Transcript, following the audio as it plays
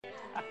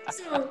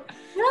So,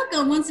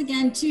 welcome once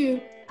again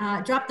to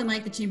Drop the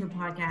Mic, the Chamber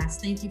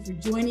Podcast. Thank you for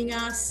joining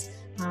us.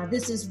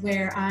 This is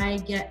where I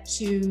get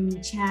to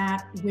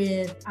chat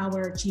with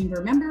our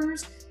chamber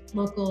members,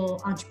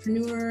 local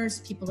entrepreneurs,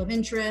 people of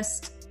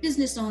interest,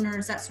 business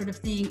owners, that sort of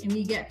thing, and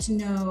we get to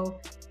know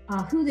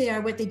who they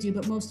are, what they do,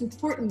 but most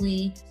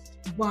importantly,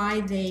 why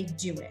they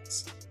do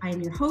it. I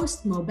am your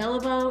host, Mo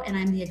Beliveau, and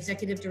I'm the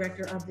Executive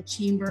Director of the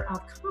Chamber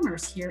of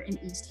Commerce here in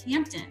East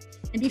Hampton.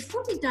 And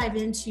before we dive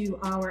into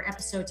our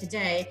episode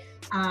today,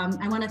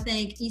 I want to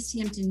thank East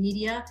Hampton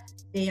Media.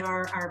 They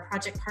are our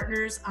project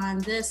partners on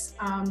this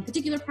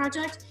particular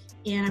project.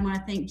 And I want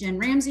to thank Jen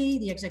Ramsey,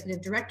 the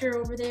Executive Director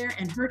over there,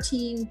 and her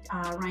team,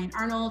 Ryan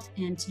Arnold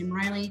and Tim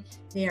Riley.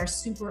 They are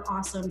super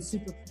awesome,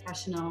 super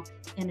professional,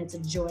 and it's a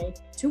joy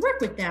to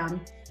work with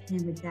them.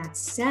 And with that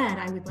said,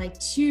 I would like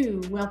to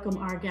welcome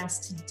our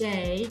guest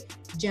today,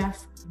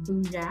 Jeff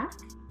Bujak,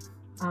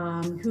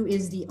 who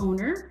is the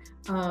owner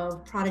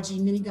of Prodigy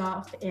Mini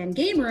Golf and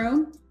Game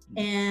Room.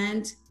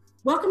 And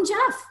welcome,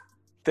 Jeff.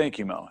 Thank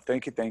you, Mo.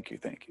 Thank you.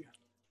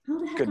 How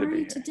the heck are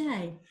you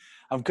today?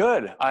 I'm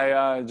good.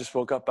 I just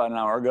woke up about an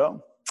hour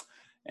ago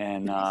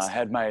and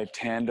had my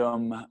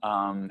tandem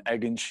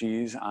egg and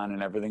cheese on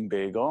an everything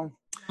bagel.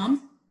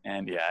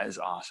 And yeah, it's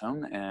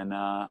awesome. And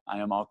I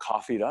am all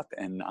coffeeed up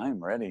and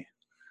I'm ready.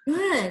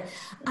 Good.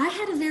 I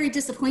had a very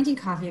disappointing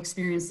coffee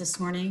experience this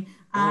morning.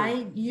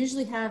 I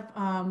usually have,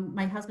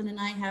 my husband and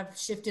I have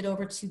shifted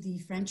over to the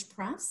French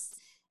press,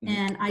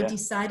 and I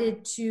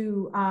decided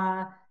to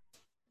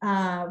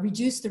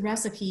reduce the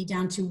recipe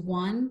down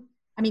to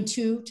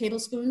 2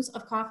 tablespoons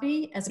of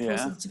coffee as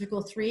opposed to the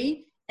typical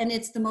 3. And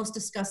it's the most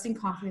disgusting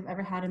coffee I've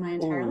ever had in my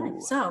entire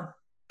life. So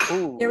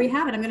there we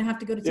have it. I'm going to have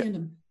to go to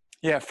Tandem.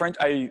 Yeah,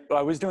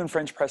 I was doing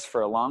French press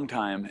for a long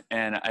time,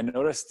 and I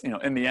noticed,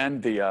 in the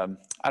end,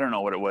 I don't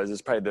know what it was.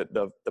 It's probably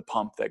the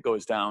pump that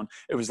goes down.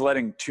 It was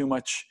letting too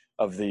much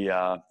of the,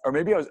 or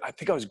maybe I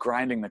think I was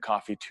grinding the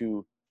coffee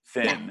too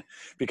thin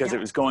because it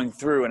was going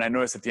through. And I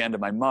noticed at the end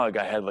of my mug,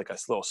 I had like a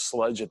little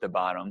sludge at the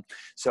bottom.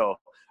 So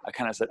I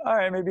kind of said, all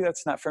right, maybe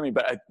that's not for me.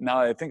 But now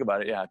I think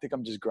about it, I think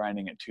I'm just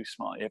grinding it too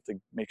small. You have to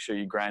make sure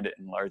you grind it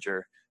in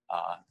larger,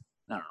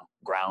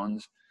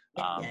 grounds.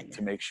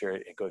 To make sure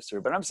it goes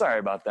through. But I'm sorry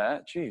about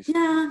that. Jeez.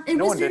 Yeah, it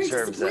was very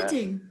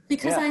disappointing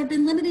because I've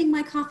been limiting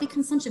my coffee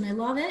consumption. I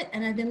love it,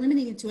 and I've been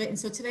limiting it to it. And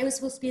so today was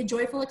supposed to be a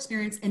joyful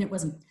experience, and it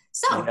wasn't.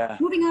 So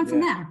moving on from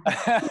there.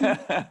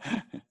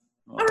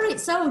 All right,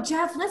 so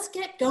Jeff, let's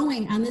get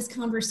going on this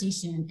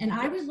conversation. And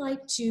I would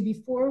like to,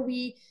 before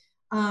we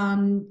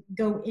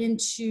go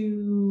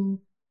into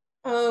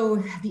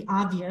the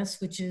obvious,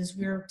 which is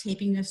we're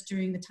taping this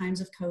during the times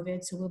of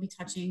COVID, so we'll be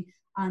touching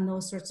on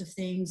those sorts of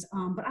things.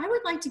 But I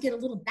would like to get a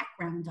little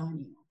background on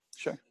you.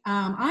 Sure.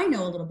 I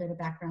know a little bit of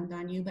background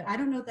on you, but I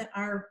don't know that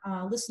our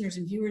listeners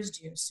and viewers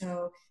do.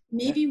 So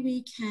maybe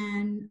we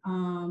can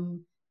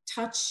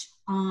touch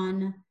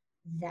on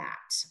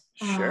that.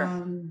 Sure.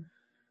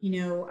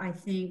 I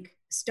think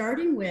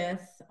starting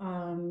with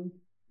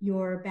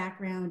your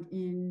background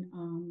in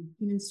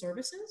human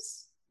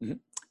services. Mm-hmm.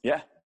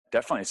 Yeah,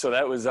 definitely. So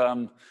that was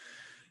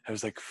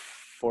like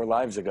 4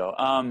 lives ago.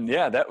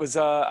 That was,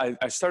 I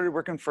started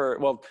working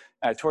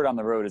I toured on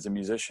the road as a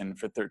musician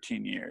for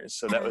 13 years.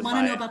 So that was I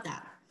want to know about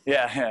that.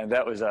 Yeah,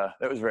 that was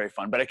very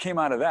fun. But I came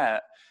out of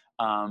that,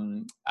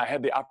 I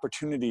had the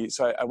opportunity.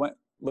 So I went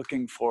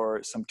looking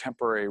for some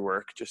temporary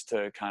work just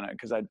to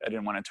cause I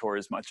didn't want to tour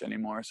as much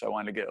anymore. So I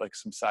wanted to get like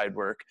some side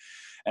work.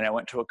 And I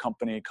went to a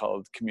company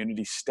called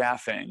Community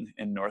Staffing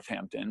in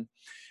Northampton.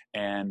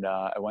 And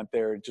I went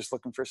there just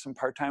looking for some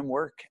part-time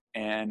work.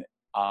 And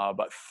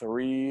about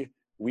 3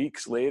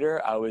 weeks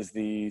later, I was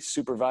the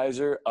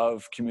supervisor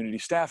of community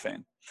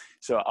staffing.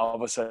 So all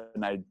of a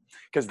sudden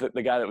because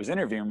the guy that was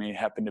interviewing me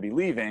happened to be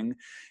leaving,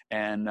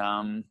 and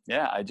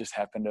I just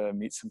happened to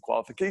meet some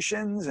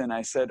qualifications, and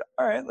I said,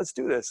 all right, let's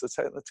do this. Let's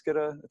get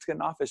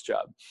an office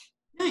job.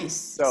 Nice.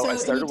 So I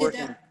started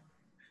working. That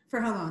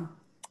for how long?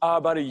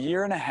 About 1.5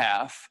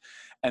 years.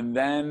 And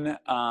then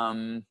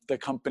the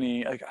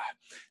company,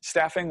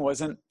 staffing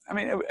wasn't,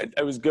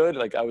 it was good.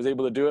 Like I was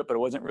able to do it, but it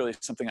wasn't really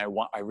something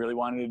I really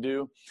wanted to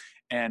do.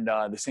 And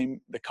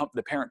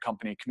the parent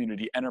company,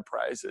 Community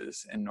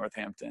Enterprises in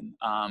Northampton,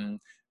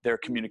 their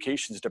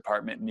communications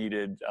department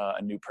needed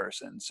a new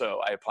person. So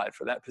I applied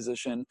for that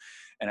position,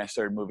 and I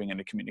started moving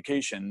into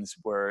communications,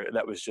 where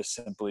that was just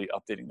simply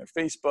updating their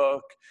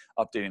Facebook,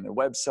 updating their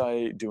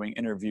website, doing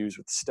interviews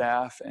with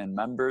staff and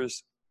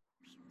members.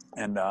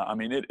 And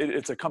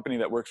it's a company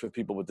that works with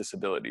people with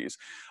disabilities,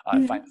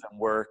 finds them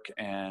work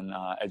and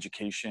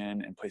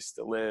education and places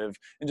to live,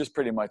 and just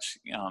pretty much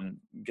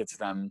gets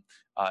them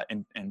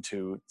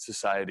into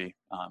society,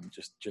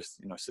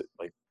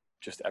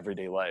 just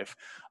everyday life.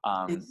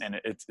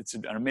 And it's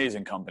an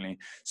amazing company.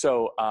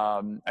 So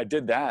I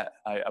did that.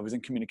 I was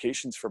in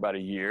communications for about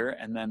 1 year,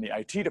 and then the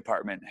IT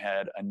department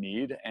had a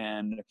need,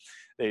 and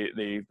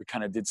they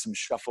kind of did some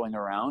shuffling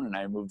around, and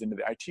I moved into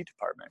the IT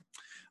department.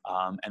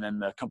 And then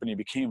the company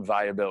became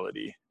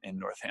Viability in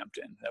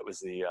Northampton. That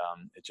was it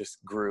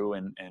just grew,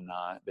 and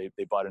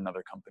they bought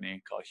another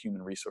company called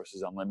Human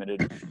Resources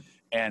Unlimited.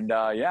 And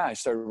I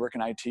started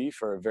working IT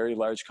for a very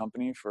large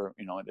company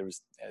there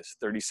was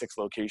 36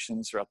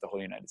 locations throughout the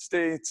whole United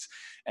States.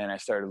 And I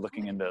started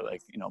looking into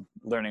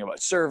learning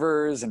about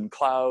servers and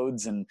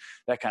clouds and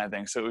that kind of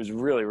thing. So it was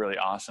really, really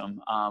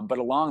awesome. But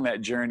along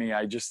that journey,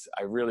 I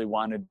really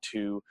wanted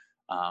to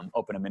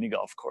open a mini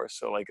golf course.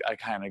 So I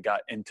kind of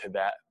got into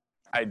that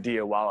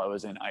idea while I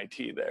was in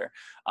IT there.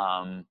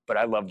 But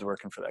I loved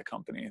working for that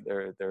company.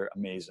 They're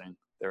amazing.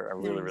 They're a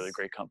really, really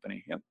great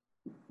company. Yep.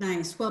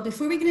 Nice. Well,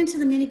 before we get into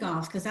the mini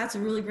golf, because that's a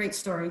really great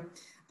story,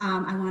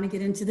 I want to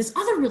get into this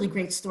other really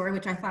great story,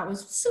 which I thought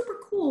was super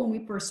cool when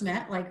we first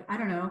met. I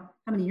don't know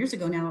how many years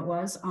ago now it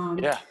was.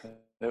 Yeah,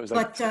 it was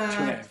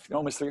 2.5,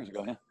 almost 3 years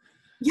ago.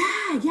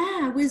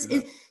 Yeah. It was.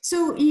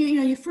 So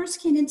you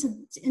first came into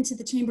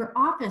the chamber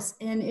office,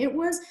 and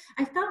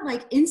I felt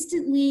like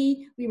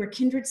instantly we were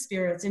kindred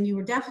spirits, and you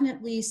were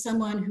definitely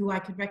someone who I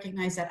could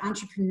recognize that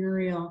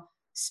entrepreneurial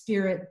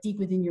spirit deep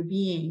within your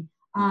being.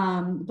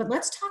 But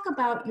let's talk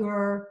about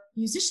your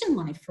musician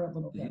life for a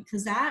little bit,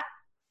 because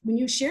when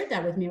you shared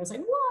that with me, I was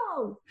like,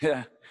 whoa.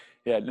 Yeah.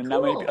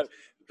 Cool.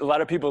 A lot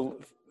of people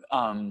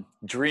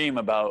dream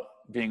about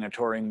being a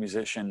touring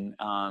musician.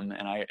 And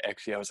I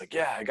was like,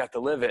 yeah, I got to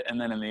live it. And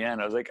then in the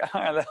end, I was like,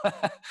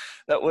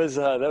 that was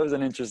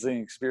an interesting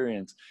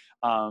experience.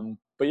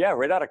 But yeah,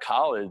 right out of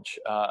college,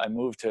 I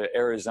moved to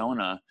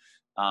Arizona,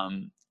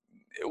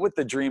 with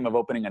the dream of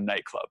opening a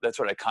nightclub. That's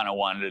what I kind of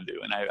wanted to do.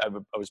 And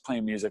I was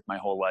playing music my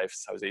whole life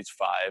since I was age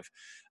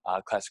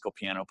 5, classical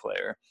piano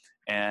player.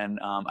 And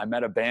I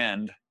met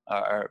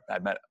I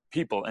met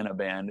people in a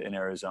band in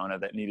Arizona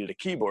that needed a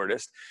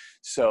keyboardist.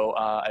 So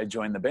I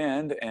joined the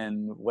band,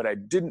 and what I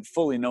didn't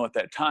fully know at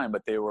that time,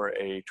 but they were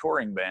a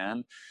touring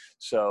band.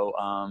 So,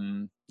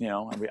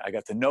 I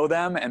got to know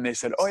them, and they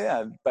said, oh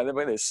yeah, by the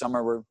way, this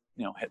summer we're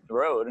hitting the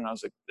road. And I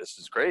was like, this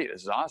is great.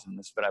 This is awesome.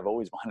 This is what I've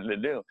always wanted to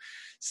do.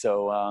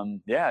 So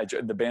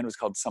the band was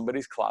called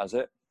Somebody's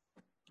Closet.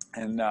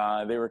 And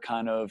they were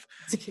kind of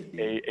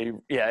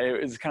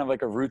it was kind of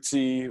like a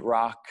rootsy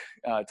rock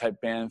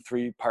type band,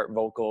 3-part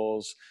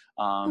vocals.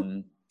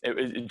 It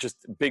was just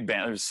a big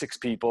band. There was 6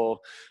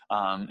 people.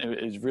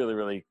 It was really,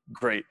 really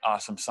great,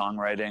 awesome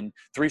songwriting.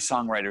 3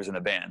 songwriters in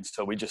the band.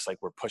 So we just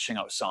were pushing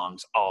out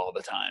songs all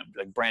the time,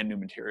 brand new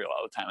material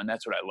all the time. And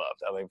that's what I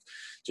loved. I loved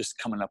just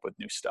coming up with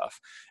new stuff.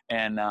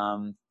 And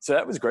so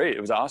that was great.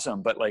 It was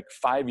awesome. But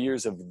 5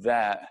 years of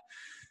that,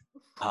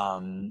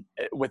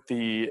 with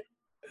the,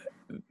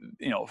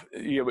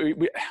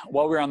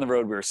 while we were on the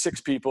road, we were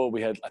 6 people.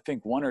 We had, I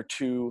think, 1 or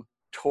 2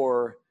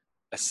 tour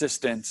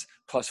assistants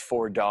plus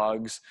 4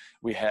 dogs.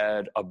 We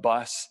had a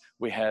bus.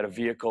 We had a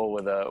vehicle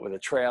with a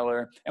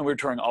trailer, and we were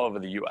touring all over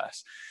the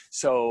U.S.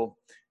 So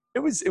it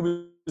was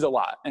a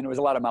lot, and it was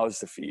a lot of mouths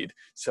to feed.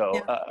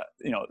 So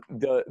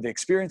the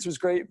experience was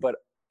great, but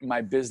my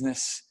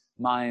business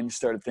mind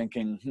started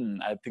thinking,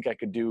 I think I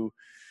could do.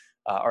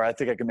 Or I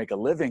think I could make a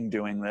living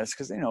doing this,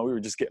 because we were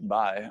just getting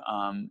by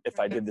if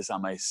I did this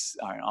on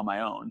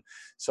my own.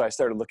 So I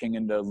started looking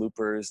into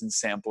loopers and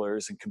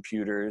samplers and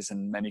computers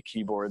and many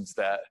keyboards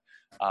that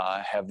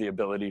have the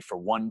ability for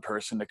one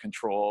person to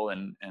control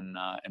and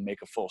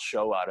make a full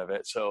show out of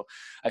it. So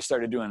I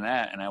started doing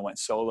that, and I went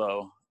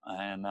solo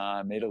and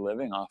made a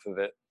living off of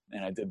it.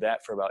 And I did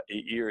that for about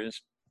 8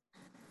 years.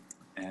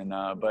 And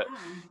but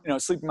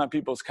sleeping on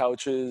people's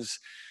couches.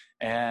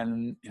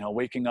 And,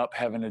 waking up,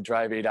 having to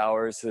drive 8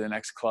 hours to the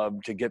next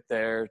club to get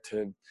there,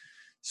 to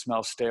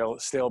smell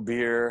stale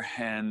beer,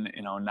 and,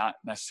 not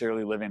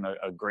necessarily living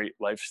a great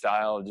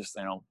lifestyle, just,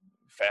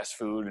 fast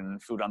food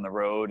and food on the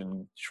road,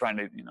 and trying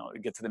to,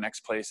 get to the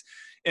next place.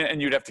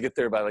 And you'd have to get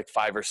there by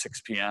 5 or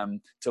 6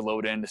 p.m. to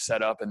load in, to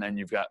set up. And then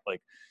you've got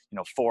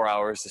 4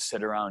 hours to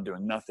sit around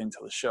doing nothing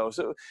till the show.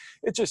 So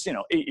it's just,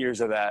 8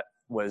 years of that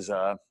was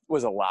a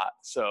lot.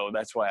 So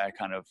that's why I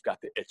kind of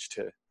got the itch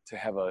to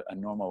have a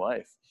normal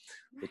life.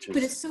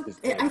 But it's so,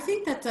 I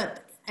think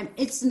that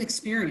it's an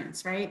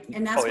experience, right?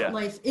 And that's what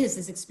life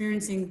is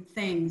experiencing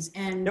things.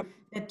 And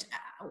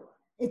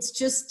it's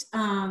just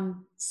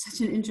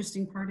such an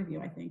interesting part of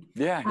you, I think.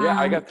 Yeah.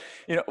 I got,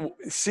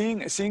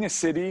 seeing a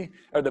city,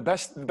 or the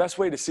best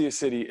way to see a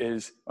city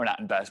is, or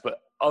not best, but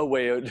a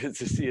way to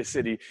see a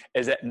city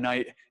is at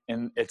night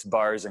in its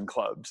bars and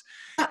clubs.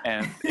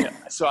 And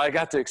so I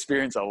got to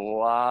experience a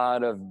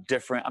lot of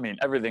different,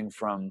 everything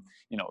from,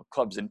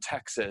 clubs in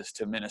Texas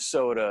to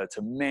Minnesota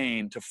to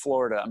Maine to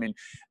Florida.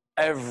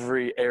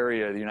 Every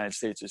area of the United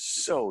States is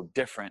so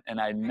different, and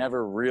I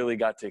never really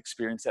got to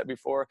experience that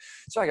before.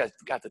 So I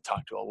got to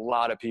talk to a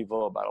lot of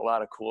people about a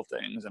lot of cool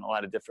things and a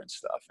lot of different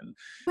stuff.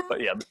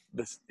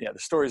 The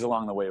stories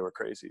along the way were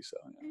crazy. So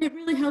it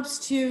really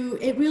helps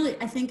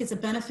I think it's a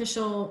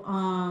beneficial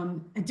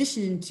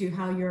addition to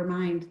how your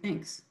mind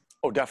thinks.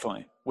 Oh,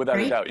 definitely. Without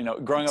a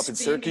doubt. Growing up in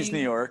Syracuse, New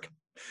York,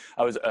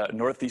 I was a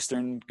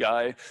Northeastern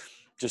guy.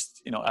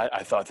 Just,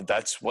 I thought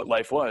that's what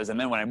life was. And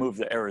then when I moved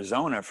to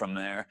Arizona from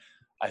there,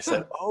 I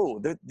said,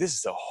 oh, this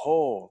is a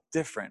whole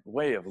different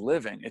way of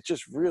living. It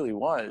just really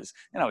was.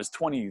 And I was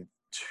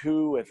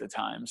 22 at the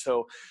time.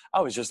 So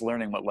I was just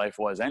learning what life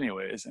was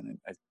anyways. And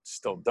I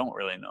still don't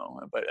really know.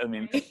 But I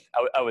mean,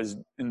 I was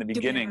in the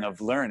beginning of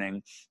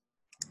learning.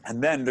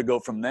 And then to go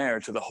from there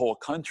to the whole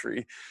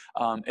country,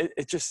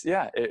 it just,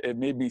 it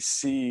made me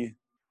see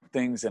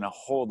things in a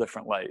whole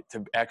different light,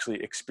 to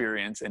actually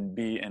experience and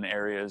be in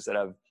areas that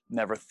I've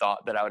never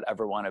thought that I would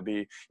ever want to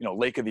be.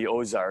 Lake of the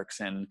Ozarks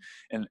and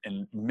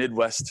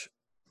Midwest,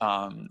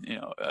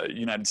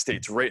 United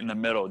States, right in the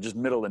middle, just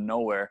middle of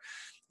nowhere.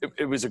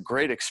 It was a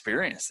great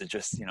experience to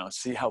just,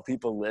 see how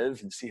people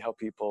live and see how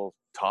people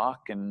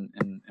talk and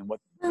what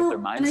their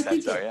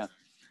mindsets are. Yeah.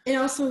 It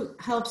also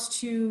helps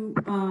to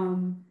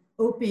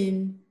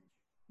open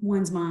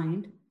one's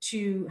mind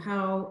to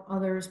how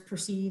others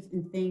perceive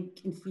and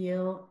think and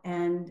feel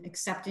and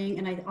accepting.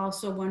 And I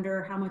also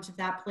wonder how much of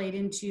that played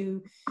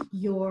into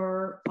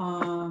your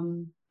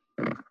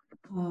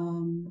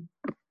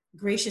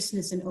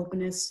graciousness and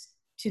openness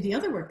to the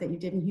other work that you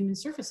did in human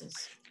services.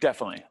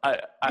 Definitely.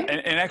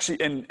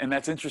 And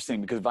that's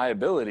interesting, because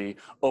viability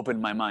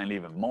opened my mind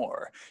even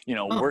more,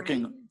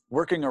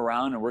 working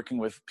around and working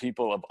with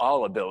people of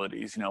all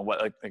abilities, there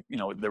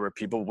were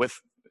people with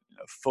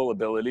full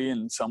ability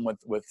and some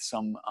with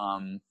some,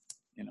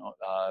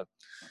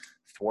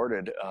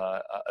 thwarted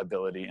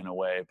ability in a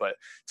way, but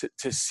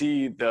to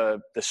see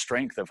the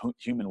strength of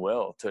human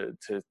will, to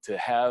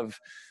have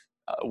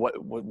what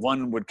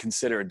one would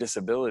consider a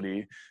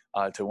disability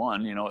to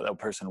one, a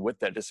person with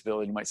that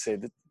disability might say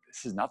that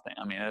this is nothing.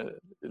 I mean,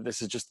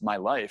 this is just my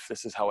life.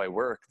 This is how I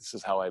work. This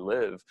is how I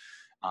live.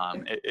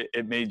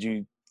 It made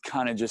you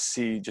kind of just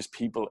see just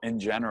people in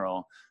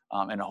general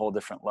in a whole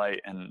different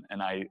light. And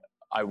I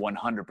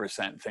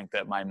 100% think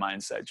that my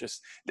mindset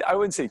just, I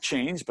wouldn't say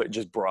changed, but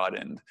just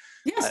broadened.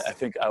 Yes. I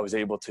think I was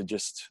able to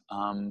just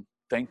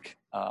think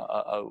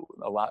a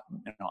lot,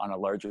 on a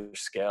larger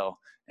scale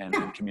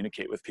and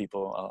communicate with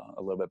people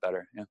a little bit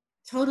better. Yeah.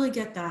 Totally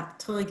get that.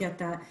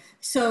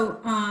 So,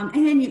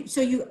 and then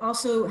you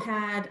also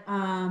had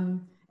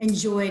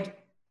enjoyed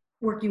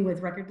working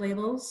with record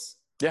labels.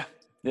 Yeah.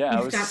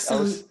 You've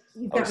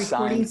got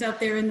recordings out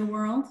there in the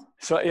world.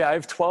 So I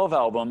have 12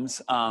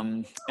 albums,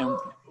 and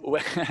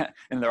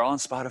they're all on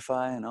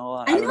Spotify and all.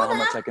 I don't know how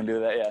much I can do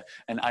that. Yeah,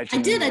 and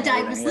iTunes.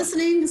 I was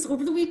listening this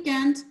over the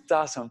weekend. It's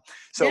awesome.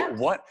 So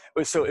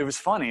So it was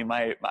funny.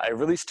 I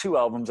released 2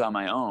 albums on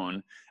my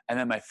own, and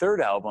then my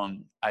 3rd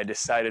album, I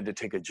decided to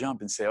take a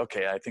jump and say,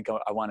 okay, I think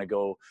I want to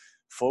go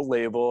full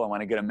label. I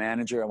want to get a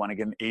manager. I want to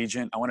get an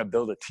agent. I want to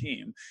build a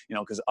team.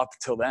 Because up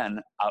till then,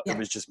 it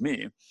was just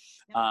me.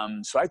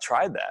 So I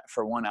tried that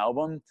for 1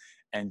 album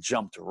and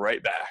jumped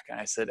right back. And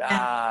I said,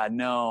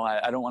 no,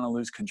 I don't want to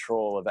lose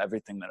control of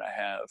everything that I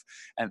have.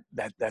 And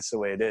that's the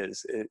way it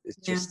is. It's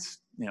just,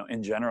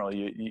 in general,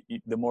 you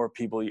the more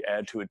people you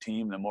add to a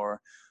team, the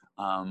more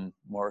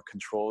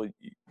control,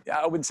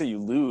 I wouldn't say you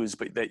lose,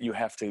 but that you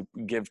have to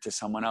give to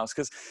someone else.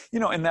 Because,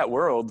 in that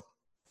world,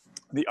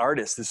 the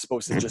artist is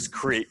supposed to just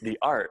create the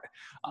art.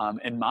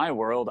 In my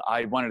world,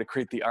 I wanted to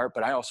create the art,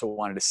 but I also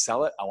wanted to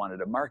sell it. I wanted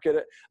to market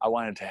it. I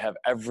wanted to have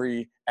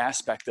every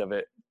aspect of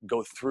it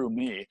go through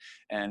me.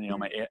 And,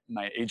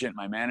 my agent,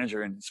 my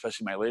manager, and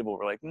especially my label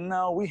were like,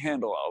 no, we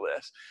handle all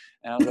this.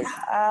 And I was like,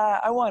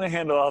 I want to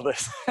handle all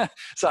this.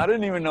 So I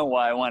didn't even know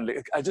why I wanted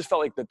to. I just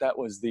felt like that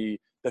was the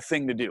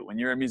thing to do. When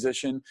you're a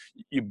musician,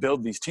 you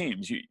build these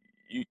teams. You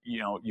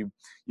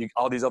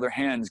all these other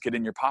hands get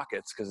in your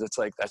pockets, because it's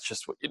like, that's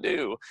just what you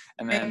do.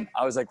 And then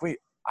I was like, wait,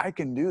 I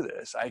can do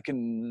this. I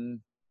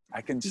can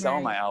sell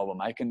my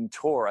album. I can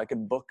tour. I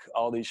can book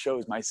all these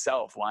shows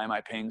myself. Why am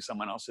I paying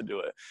someone else to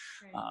do it?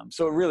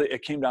 So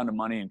it came down to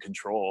money and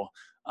control.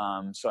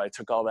 So I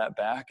took all that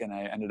back, and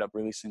I ended up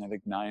releasing, I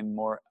think, 8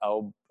 more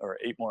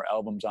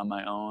albums on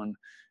my own,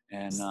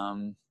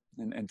 and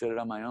did it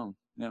on my own.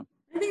 Yeah.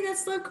 I think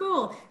that's so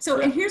cool.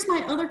 So, and here's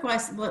my other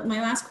question, my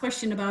last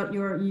question about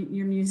your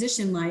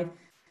musician life.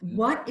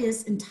 What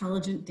is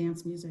intelligent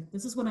dance music?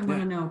 This is what I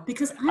want to know,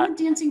 because I'm a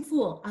dancing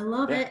fool. I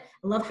love it.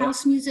 I love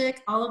house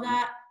music, all of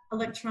that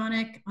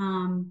electronic.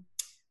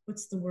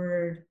 What's the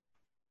word?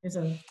 There's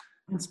on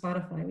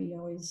Spotify. We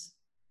always,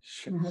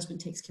 my husband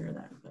takes care of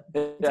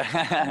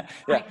that.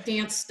 But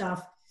dance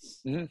stuff.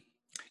 Mm-hmm.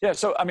 Yeah,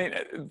 so I mean,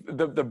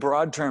 the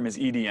broad term is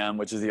EDM,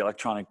 which is the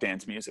electronic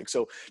dance music.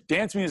 So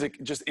dance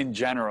music, just in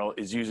general,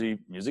 is usually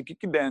music you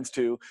can dance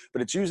to, but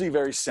it's usually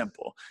very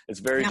simple. It's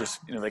very just,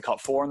 they call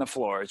it 4 on the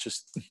floor. It's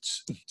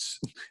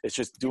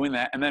just doing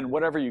that, and then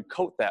whatever you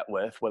coat that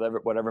with,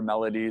 whatever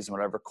melodies and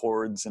whatever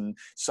chords and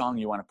song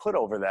you want to put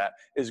over that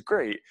is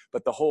great.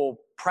 But the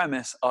whole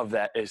premise of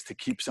that is to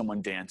keep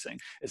someone dancing.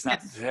 It's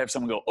not to have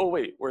someone go, oh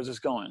wait, where's this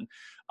going?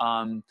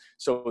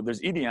 So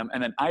there's EDM,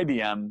 and then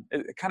IDM.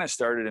 It kind of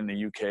started in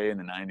the UK in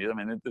the 90s. I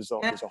mean, there's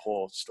a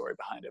whole story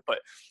behind it, but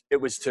it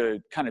was to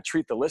kind of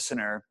treat the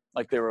listener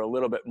like they were a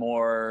little bit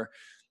more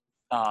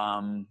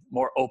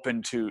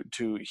open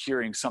to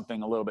hearing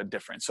something a little bit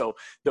different. So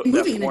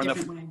moving in a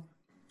different way.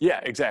 Yeah,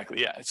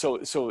 exactly. Yeah.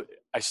 So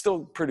I still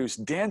produce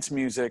dance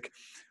music,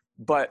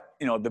 but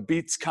the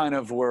beats kind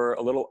of were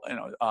a little,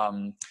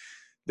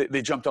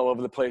 they jumped all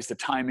over the place. The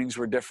timings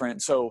were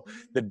different. So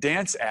the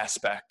dance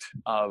aspect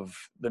of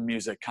the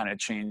music kind of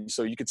changed.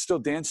 So you could still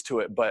dance to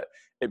it, but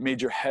it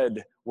made your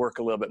head work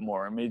a little bit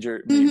more. It made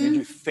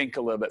you think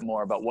a little bit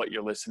more about what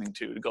you're listening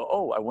to go,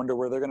 oh, I wonder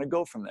where they're going to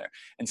go from there.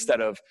 Instead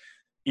of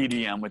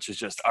EDM, which is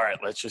just, all right,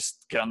 let's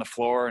just get on the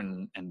floor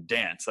and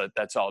dance.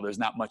 That's all. There's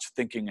not much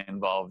thinking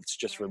involved. It's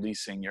just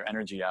releasing your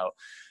energy out.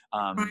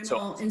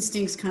 Primal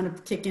instincts kind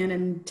of kick in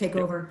and take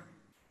over.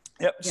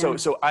 Yep. Yeah.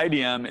 So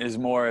IDM is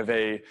more of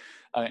a,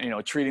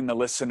 treating the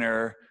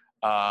listener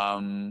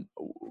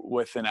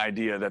with an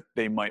idea that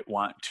they might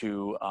want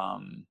to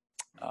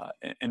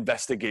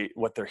investigate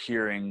what they're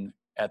hearing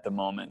at the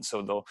moment.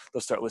 So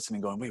they'll start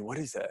listening, going, wait, what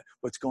is that?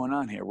 What's going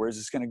on here? Where's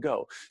this going to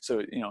go?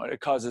 So,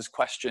 it causes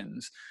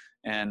questions.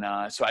 And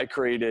so I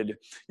created,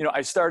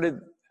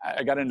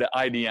 I got into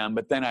IDM,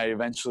 but then I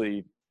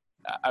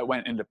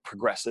went into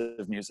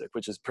progressive music,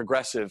 which is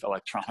progressive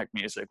electronic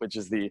music, which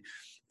is the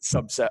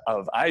subset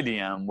of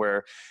IDM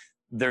where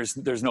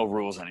there's no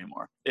rules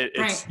anymore.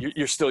 Right.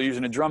 You're still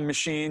using a drum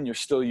machine, you're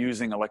still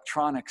using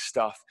electronic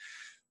stuff,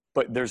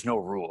 but there's no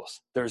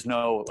rules. There's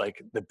no,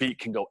 the beat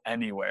can go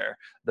anywhere.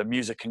 The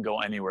music can go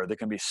anywhere. There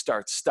can be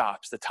starts,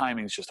 stops. The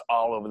timing's just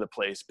all over the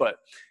place, but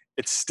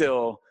it's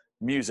still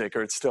music,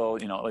 or it's still,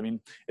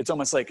 it's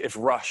almost like if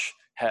Rush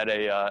had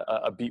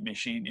a beat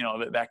machine,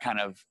 that kind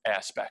of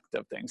aspect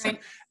of things. Right.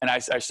 And I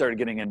started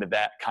getting into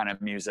that kind of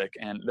music,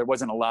 and there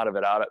wasn't a lot of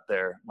it out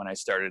there when I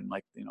started in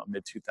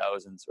mid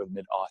 2000s or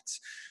mid aughts.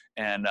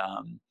 And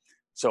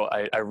so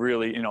I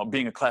really,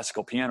 being a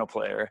classical piano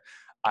player,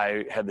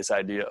 I had this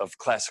idea of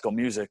classical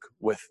music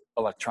with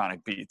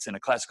electronic beats, and a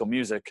classical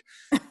music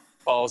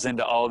falls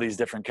into all these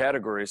different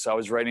categories. So I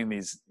was writing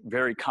these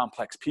very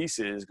complex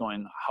pieces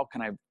going, how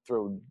can I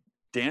throw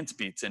dance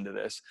beats into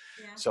this?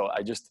 Yeah. So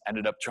I just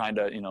ended up trying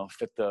to,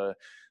 fit the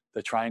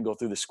triangle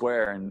through the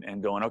square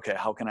and going, okay,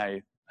 how can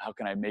I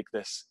make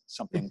this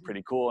something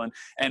pretty cool? And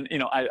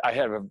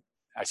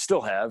I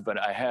still have, but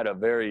I had a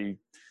very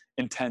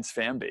intense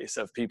fan base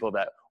of people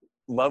that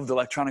loved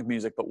electronic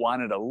music, but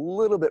wanted a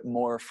little bit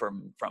more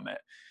from it.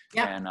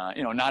 Yep. And,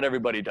 not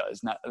everybody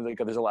does.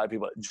 There's a lot of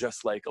people that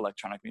just like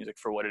electronic music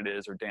for what it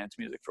is, or dance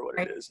music for what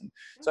it is. And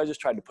so I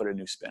just tried to put a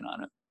new spin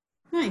on it.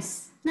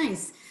 Nice.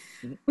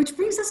 Mm-hmm. Which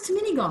brings us to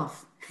mini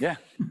golf. Yeah.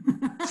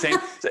 Same.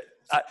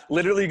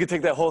 Literally, you could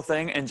take that whole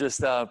thing and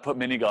just put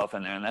mini golf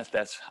in there, and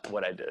that's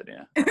what I did.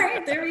 Yeah. All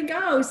right, there we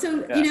go.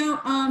 So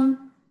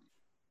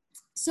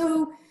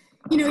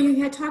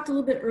you had talked a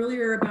little bit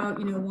earlier about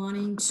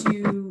wanting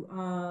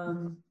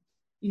to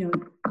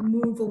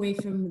move away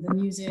from the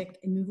music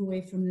and move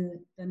away from the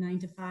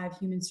 9-to-5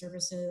 human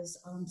services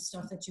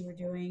stuff that you were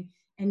doing,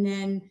 and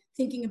then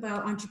thinking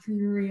about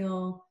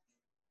entrepreneurial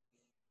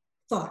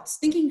thoughts.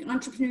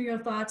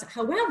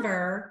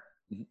 However,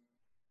 mm-hmm.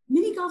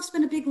 mini golf's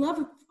been a big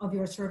love of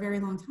yours for a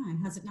very long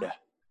time, has it not? Yeah,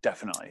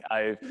 definitely.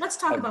 Let's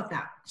talk about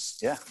that.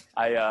 Yeah.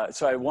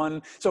 So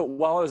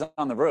while I was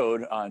on the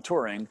road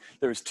touring,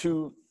 there was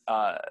two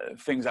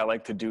things I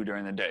like to do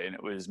during the day, and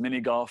it was mini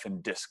golf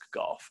and disc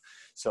golf.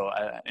 So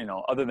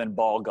other than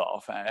ball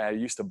golf, I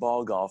used to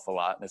ball golf a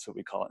lot. That's what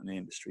we call it in the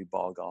industry,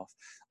 ball golf.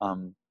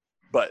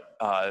 But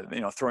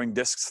throwing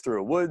discs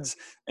through a woods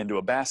into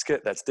a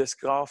basket, that's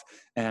disc golf.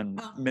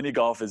 And mini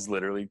golf is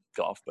literally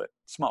golf, but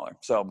smaller.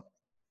 So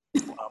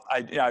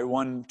I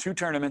won 2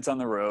 tournaments on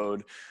the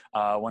road.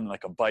 Won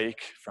a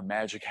bike from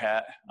Magic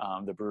Hat,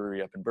 the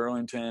brewery up in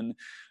Burlington.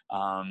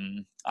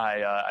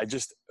 I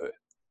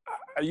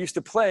used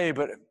to play,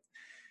 but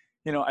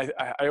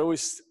I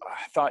always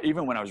thought,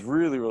 even when I was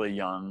really, really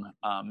young,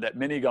 that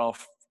mini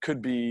golf could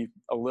be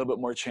a little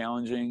bit more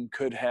challenging,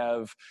 could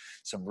have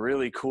some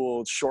really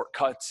cool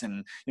shortcuts.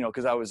 And,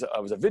 cause I was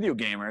a video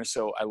gamer,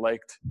 so I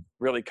liked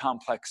really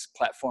complex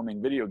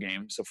platforming video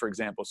games. So for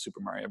example, Super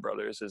Mario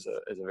Brothers is a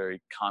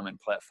very common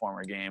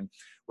platformer game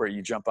where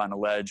you jump on a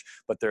ledge,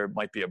 but there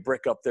might be a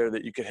brick up there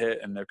that you could hit,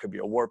 and there could be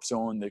a warp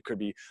zone. There could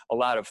be a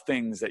lot of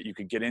things that you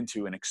could get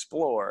into and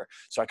explore.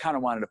 So I kind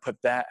of wanted to put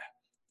that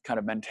kind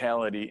of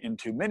mentality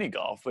into mini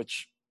golf,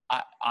 which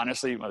I,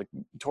 honestly,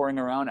 touring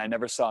around, I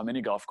never saw a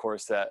mini golf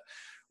course that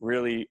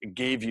really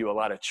gave you a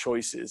lot of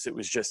choices. It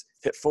was just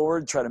hit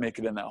forward, try to make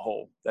it in that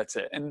hole. That's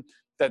it. And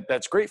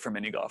that's great for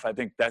mini golf. I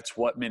think that's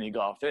what mini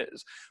golf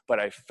is. But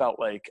I felt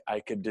like I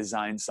could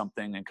design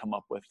something and come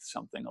up with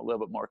something a little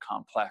bit more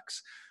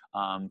complex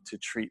to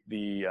treat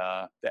the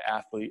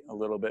athlete a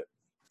little bit,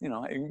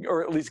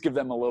 or at least give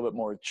them a little bit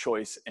more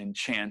choice and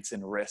chance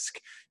and risk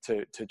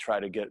to try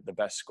to get the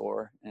best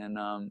score and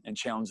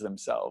challenge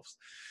themselves.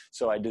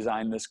 So I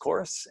designed this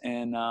course,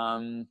 and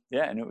and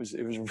it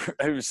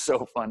was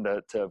so fun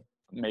to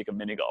make a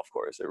mini golf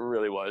course. It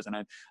really was. And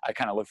I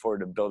kind of look forward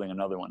to building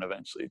another one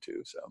eventually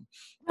too. So,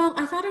 well,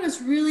 I thought it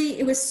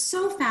was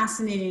so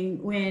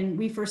fascinating when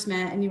we first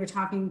met and you were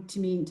talking to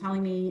me and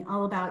telling me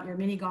all about your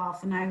mini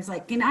golf. And I was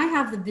like, and I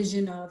have the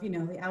vision of,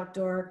 the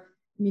outdoor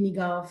mini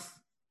golf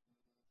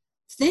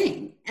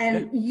thing.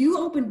 And you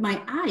opened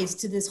my eyes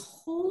to this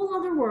whole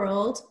other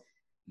world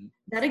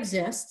that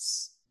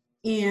exists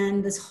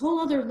and this whole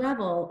other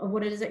level of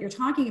what it is that you're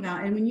talking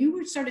about. And when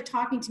you started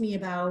talking to me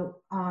about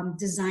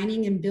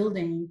designing and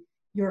building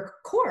your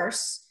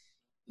course,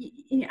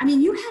 I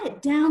mean, you had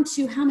it down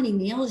to how many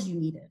nails you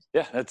needed.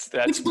 Yeah, that's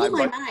which blew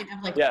my mind.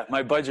 I'm like, yeah,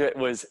 my budget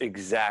was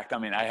exact. I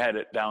mean, I had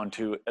it down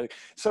to,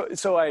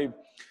 so I,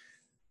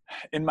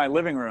 in my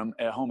living room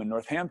at home in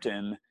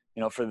Northampton,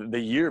 you know, for the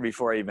year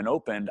before I even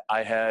opened,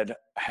 I had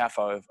half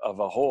of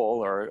a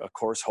hole or a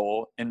course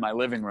hole in my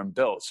living room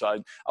built. So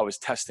I was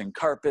testing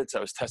carpets. I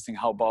was testing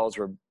how balls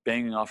were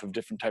banging off of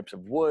different types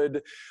of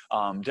wood,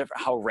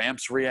 how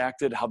ramps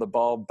reacted, how the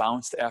ball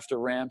bounced after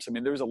ramps. I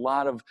mean, there was a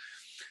lot of,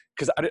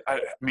 because I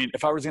mean,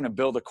 if I was going to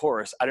build a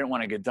course, I didn't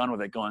want to get done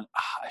with it going,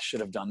 I should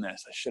have done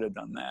this. I should have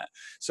done that.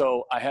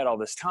 So I had all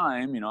this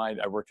time, you know,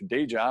 I worked a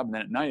day job, and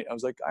then at night I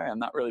was like, I'm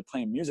not really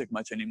playing music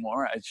much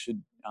anymore. I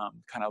should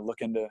kind of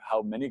look into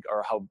how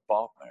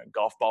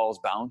golf balls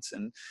bounce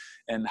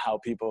and how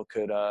people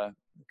could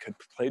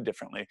play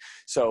differently.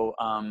 So,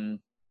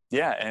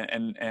 yeah.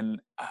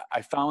 And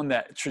I found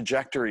that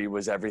trajectory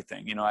was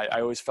everything. You know, I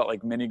always felt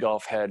like mini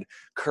golf had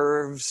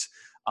curves,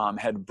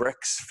 had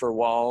bricks for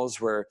walls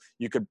where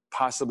you could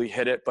possibly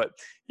hit it, but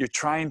you're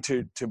trying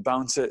to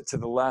bounce it to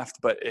the left,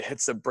 but it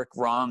hits the brick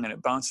wrong and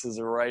it bounces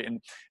to the right,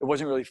 and it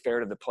wasn't really fair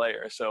to the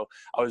player. So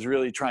I was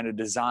really trying to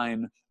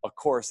design a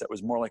course that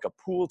was more like a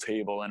pool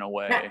table in a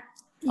way. Yeah.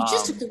 You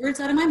just took the words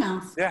out of my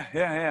mouth.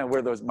 Yeah.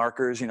 Where those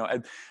markers, you know,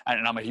 and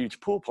I'm a huge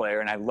pool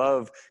player, and I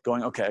love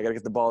going, okay, I got to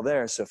get the ball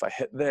there. So if I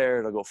hit there,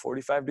 it'll go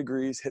 45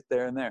 degrees, hit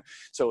there and there.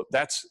 So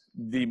that's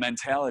the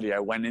mentality I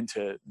went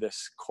into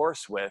this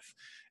course with.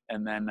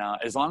 And then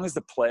as long as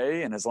the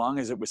play and as long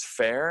as it was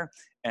fair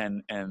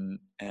and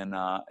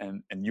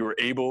you were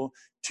able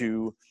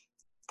to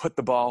put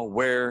the ball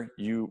where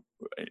you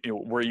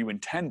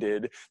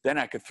intended, then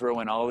I could throw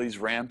in all these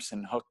ramps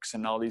and hooks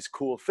and all these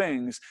cool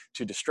things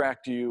to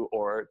distract you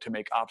or to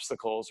make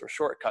obstacles or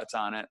shortcuts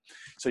on it.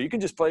 So you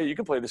can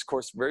play this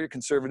course very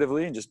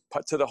conservatively and just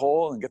putt to the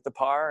hole and get the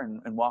par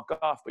and walk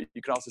off. But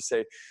you can also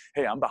say,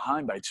 hey, I'm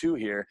behind by 2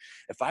 here.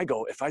 If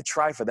I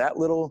try for that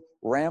little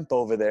ramp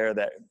over there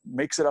that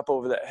makes it up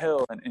over that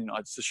hill, and you know,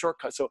 it's a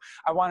shortcut. So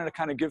I wanted to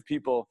kind of give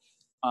people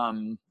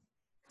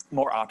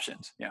more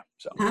options. Yeah.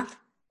 So. Huh?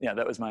 Yeah,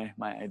 that was my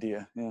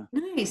idea. Yeah.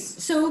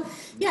 Nice. So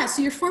yeah,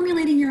 so you're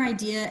formulating your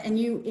idea, and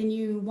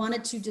you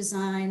wanted to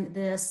design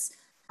this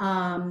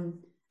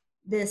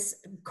this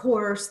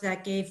course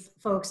that gave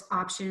folks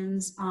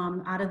options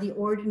out of the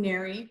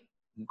ordinary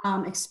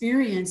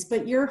experience.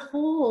 But your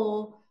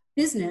whole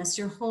business,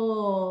 your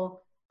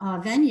whole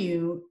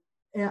venue,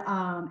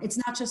 it's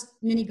not just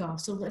mini golf.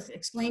 So let's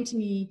explain to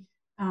me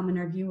and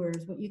our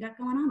viewers what you got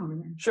going on over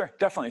there. Sure,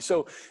 definitely.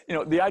 So, you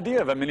know, the idea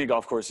of a mini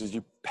golf course is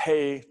you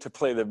pay to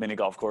play the mini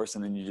golf course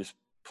and then you just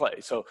play.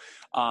 So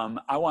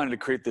I wanted to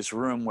create this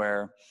room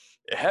where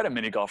it had a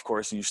mini golf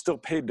course and you still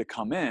paid to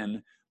come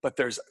in, but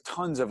there's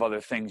tons of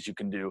other things you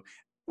can do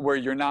where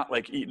you're not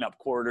like eating up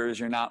quarters.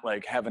 You're not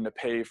like having to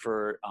pay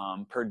for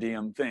per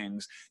diem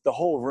things. The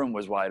whole room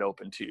was wide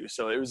open to you.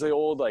 So it was the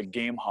old like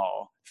game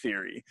hall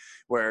theory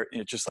where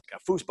it's just like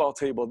a foosball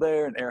table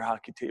there, an air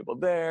hockey table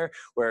there,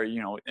 where,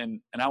 you know, and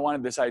I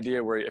wanted this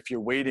idea where if you're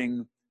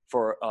waiting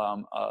for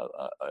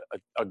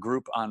a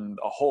group on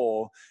a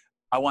hole,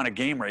 I want a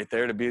game right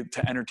there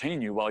to entertain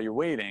you while you're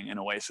waiting in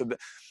a way. So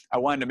I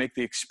wanted to make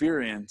the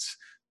experience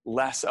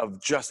less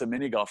of just a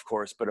mini golf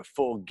course, but a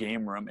full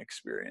game room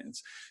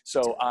experience.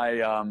 So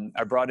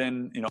I brought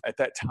in, you know, at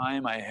that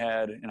time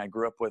I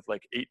grew up with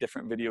like 8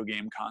 different video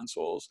game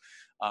consoles.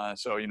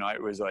 So, you know,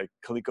 it was like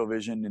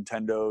ColecoVision,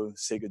 Nintendo,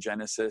 Sega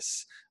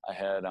Genesis. I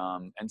had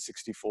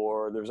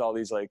N64. There was all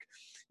these like,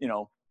 you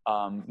know,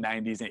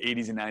 90s and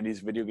 80s and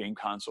 90s video game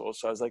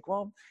consoles. So I was like,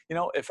 well, you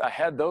know, if I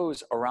had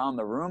those around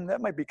the room, that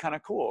might be kind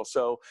of cool.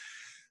 So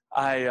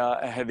I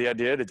had the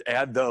idea to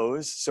add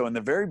those. So in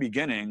the very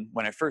beginning,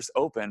 when I first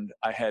opened,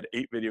 I had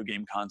 8 video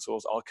game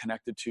consoles all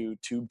connected to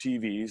tube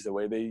TVs the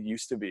way they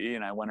used to be.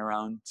 And I went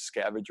around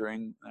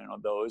scavenging,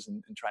 those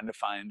and trying to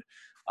find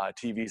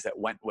TVs that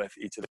went with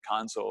each of the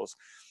consoles.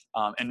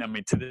 And I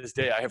mean, to this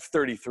day, I have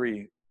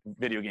 33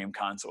 video game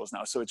consoles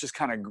now. So it just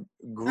kind of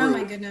grew. Oh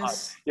my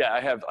goodness. Yeah, I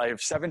have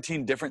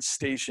 17 different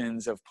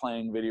stations of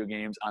playing video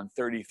games on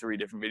 33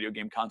 different video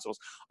game consoles,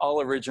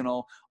 all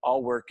original,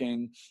 all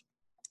working.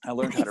 I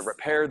learned how to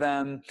repair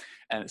them.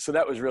 And so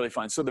that was really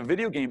fun. So the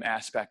video game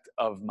aspect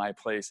of my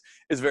place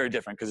is very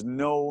different because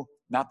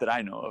not that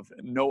I know of,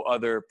 no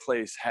other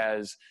place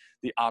has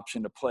the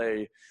option to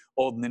play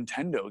old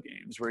Nintendo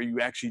games where you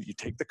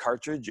take the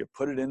cartridge, you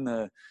put it in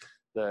the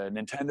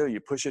Nintendo, you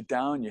push it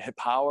down, you hit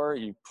power,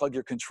 you plug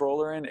your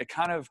controller in. It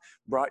kind of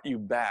brought you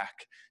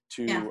back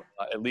to,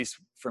 at least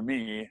for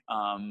me,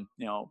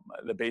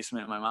 the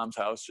basement at my mom's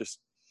house, just,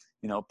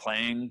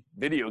 playing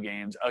video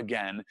games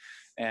again.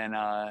 And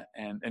I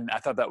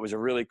thought that was a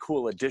really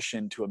cool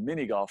addition to a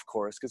mini golf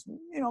course because,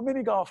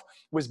 mini golf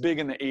was big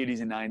in the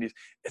 80s and 90s.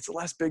 It's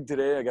less big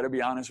today. I got to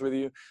be honest with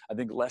you. I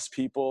think less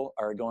people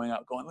are going,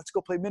 let's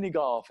go play mini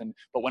golf.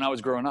 But when I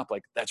was growing up,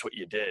 like that's what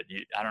you did.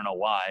 I don't know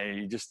why.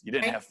 You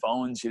didn't have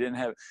phones. You didn't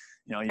have,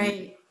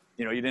 Right.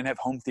 you know, you didn't have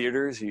home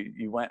theaters.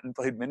 You went and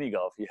played mini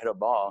golf. You hit a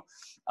ball.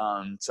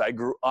 So I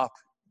grew up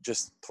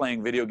just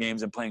playing video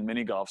games and playing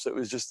mini golf. So it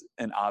was just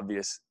an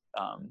obvious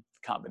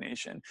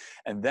combination.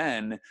 And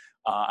then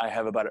I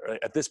have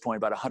at this point,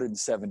 about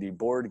 170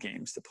 board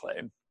games to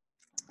play.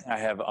 I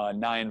have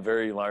 9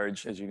 very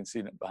large, as you can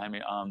see behind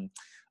me,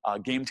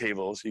 game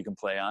tables you can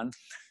play on.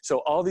 So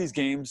all these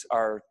games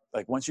are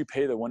like, once you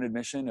pay the one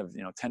admission of,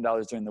 you know,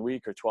 $10 during the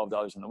week or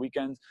 $12 on the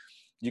weekends,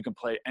 you can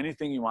play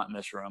anything you want in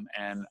this room.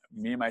 And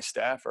me and my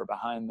staff are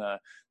behind the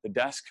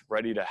desk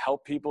ready to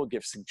help people,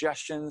 give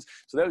suggestions.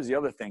 So that was the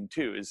other thing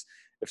too, is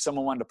if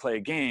someone wanted to play a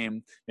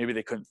game, maybe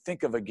they couldn't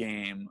think of a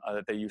game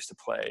that they used to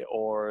play,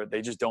 or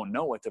they just don't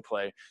know what to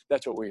play.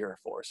 That's what we're here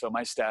for. So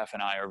my staff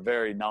and I are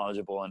very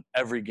knowledgeable in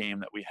every game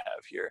that we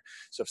have here.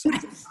 So if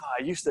someone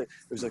says, there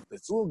was like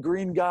this little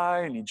green guy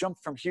and he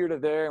jumped from here to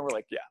there, and we're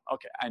like, yeah,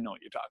 okay, I know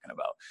what you're talking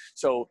about.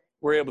 So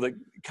we're able to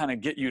kind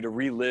of get you to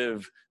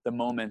relive the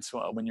moments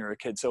when you're a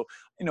kid. So,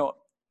 you know,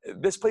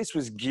 this place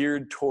was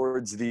geared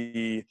towards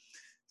the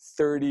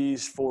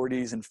 30s,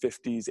 40s, and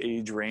 50s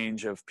age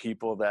range of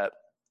people that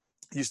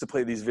used to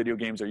play these video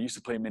games or used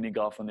to play mini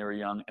golf when they were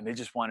young, and they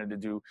just wanted to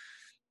do,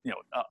 you know,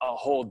 a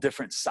whole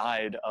different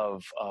side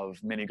of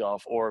mini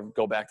golf, or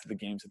go back to the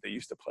games that they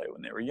used to play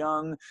when they were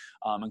young,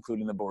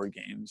 including the board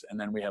games. And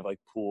then we have like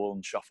pool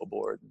and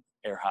shuffleboard and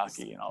air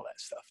hockey and all that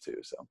stuff too.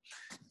 So,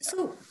 yeah.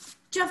 So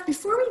Jeff,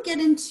 before we get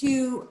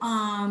into,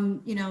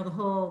 you know, the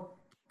whole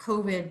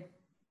COVID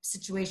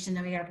situation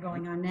that we have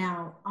going on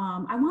now,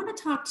 I want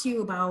to talk to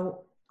you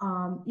about,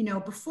 you know,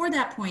 before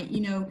that point,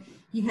 you know,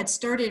 you had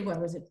started, what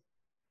was it?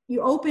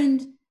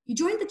 You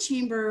joined the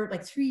chamber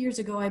like 3 years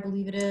ago, I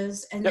believe it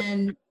is. And Yep.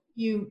 then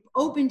you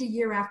opened a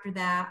year after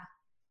that.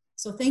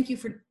 So thank you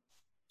for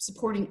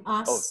supporting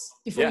us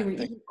before you were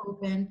even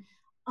open.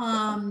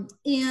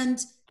 And,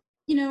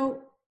 you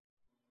know,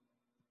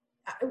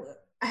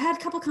 I had a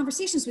couple of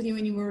conversations with you,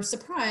 and you were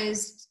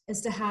surprised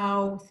as to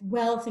how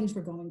well things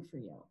were going for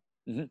you.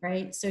 Mm-hmm.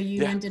 Right. So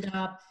you ended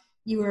up,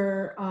 you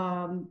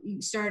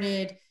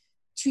started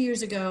 2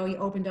 years ago, you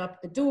opened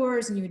up the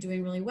doors and you were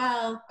doing really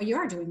well, or you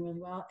are doing really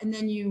well. And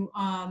then you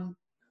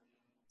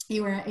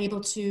were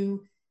able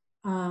to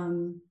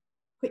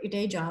quit your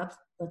day job,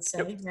 let's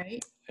say,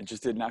 right? I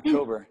just did in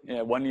October.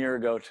 1 year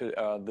ago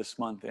to this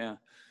month. Yeah.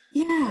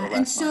 Yeah.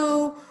 And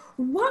so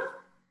what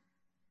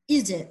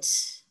is it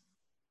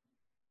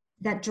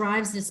that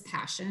drives this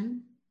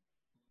passion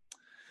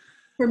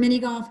for mini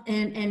golf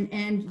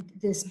and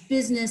this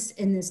business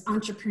and this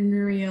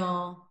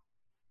entrepreneurial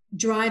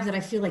drive that I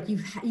feel like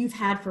you've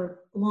had for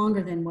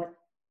longer than what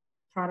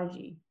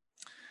Prodigy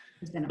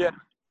has been about?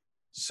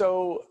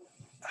 So,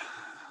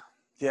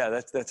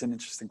 that's an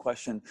interesting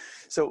question.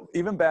 So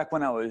even back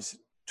when I was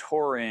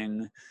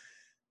touring,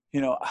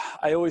 you know,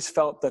 I always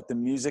felt that the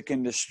music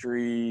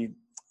industry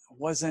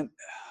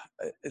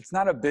it's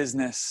not a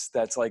business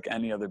that's like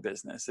any other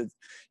business.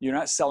 You're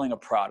not selling a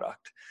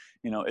product,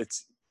 you know,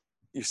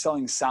 you're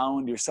selling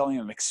sound, you're selling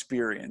an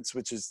experience,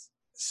 which is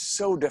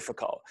so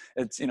difficult.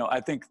 It's, you know,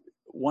 I think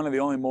one of the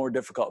only more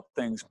difficult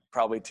things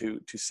probably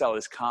to sell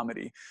is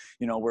comedy,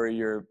 you know, where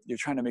you're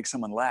trying to make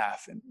someone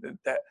laugh, and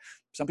that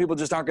some people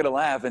just aren't going to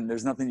laugh, and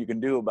there's nothing you can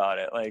do about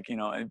it. Like, you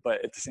know,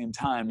 but at the same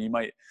time, you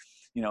might,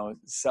 you know,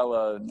 sell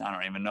I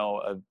don't even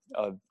know,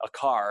 a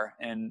car.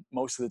 And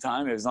most of the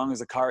time, as long as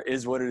the car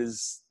is what it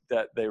is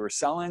that they were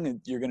selling,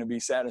 you're going to be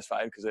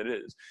satisfied because it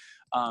is.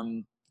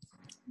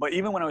 But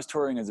even when I was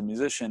touring as a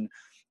musician,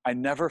 I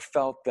never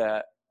felt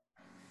that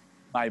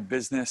my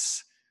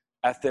business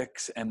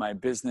ethics and my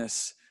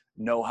business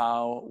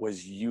know-how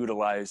was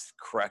utilized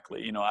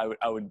correctly. You know,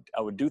 I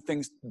would do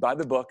things by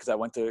the book, because I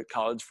went to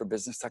college for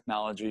business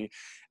technology,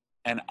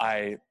 and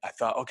I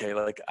thought, okay,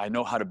 like, I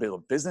know how to build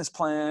a business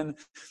plan.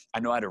 I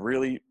know how to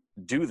really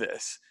do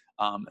this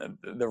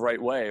the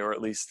right way, or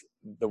at least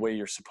the way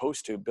you're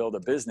supposed to build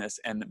a business.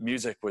 And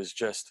music was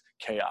just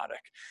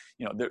chaotic.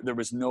 You know, there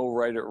was no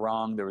right or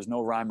wrong. There was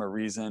no rhyme or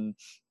reason.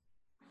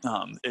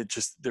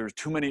 There were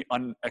too many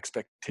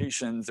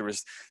expectations. There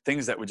was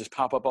things that would just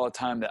pop up all the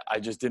time that I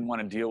just didn't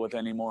want to deal with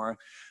anymore.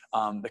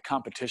 The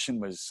competition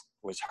was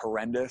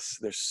horrendous.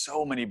 There's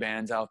so many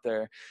bands out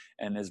there,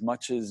 and as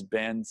much as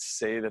bands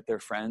say that they're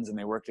friends and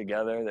they work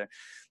together, they're,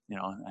 you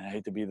know, I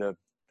hate to be the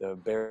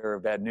bearer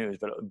of bad news,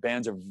 but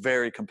bands are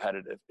very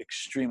competitive,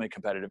 extremely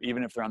competitive.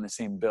 Even if they're on the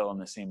same bill on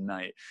the same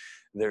night,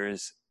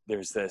 there's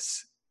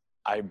this,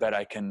 I bet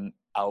I can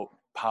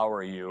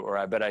outpower you, or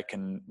I bet I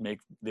can make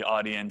the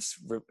audience,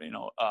 you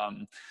know,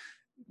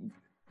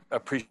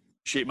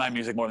 appreciate my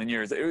music more than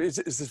yours. It's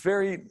this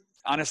very,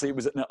 honestly, it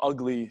was an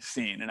ugly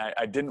scene, and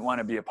I didn't want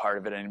to be a part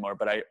of it anymore.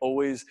 But I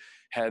always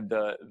had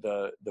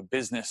the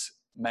business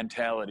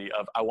mentality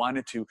of, I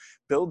wanted to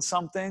build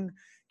something,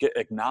 get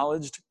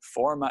acknowledged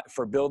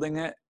for building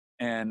it,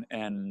 and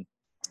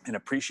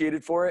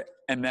appreciated for it,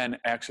 and then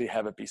actually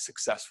have it be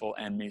successful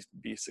and me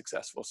be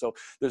successful. So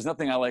there's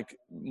nothing I like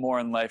more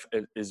in life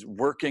is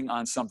working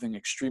on something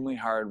extremely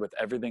hard with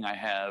everything I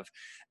have,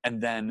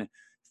 and then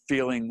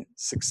feeling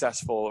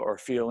successful or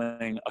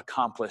feeling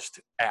accomplished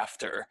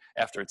after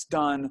it's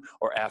done,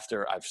 or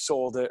after I've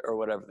sold it, or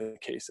whatever the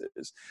case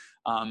is.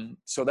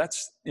 So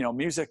that's,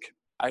 music.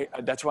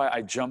 That's why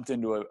I jumped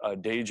into a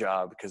day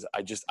job, because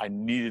I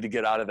needed to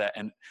get out of that.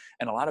 And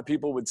a lot of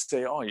people would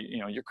say, oh,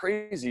 you're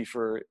crazy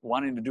for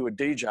wanting to do a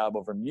day job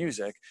over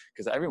music,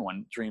 because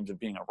everyone dreams of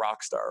being a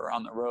rock star or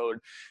on the road.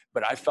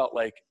 But I felt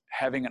like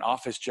having an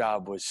office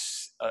job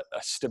was a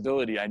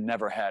stability I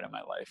never had in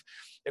my life.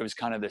 It was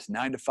kind of this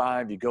 9 to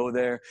 5, you go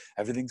there,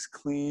 everything's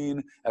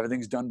clean,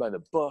 everything's done by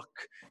the book.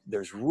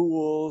 There's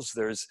rules,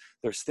 there's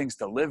things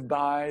to live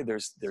by.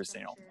 There's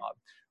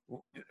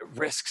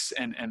risks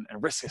and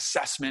risk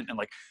assessment. And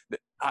like,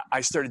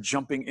 I started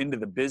jumping into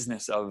the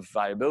business of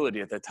viability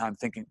at that time,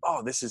 thinking,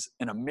 oh, this is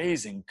an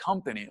amazing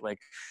company. Like,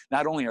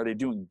 not only are they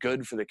doing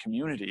good for the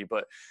community,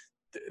 but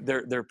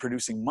they're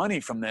producing money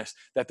from this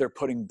that they're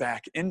putting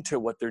back into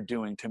what they're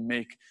doing to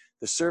make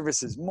the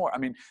services more. I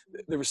mean,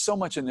 there was so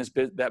much in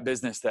that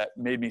business that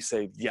made me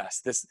say,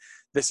 yes,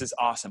 this is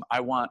awesome. I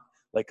want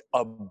like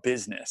a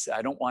business.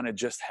 I don't want to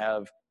just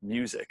have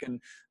music. And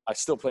I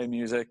still play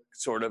music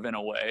sort of in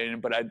a way,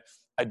 but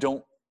I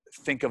don't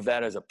think of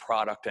that as a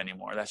product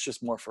anymore. That's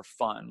just more for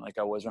fun, like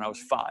I was when I was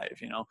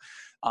 5,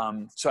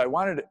 So I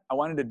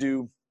wanted to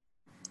do,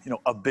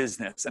 a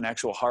business, an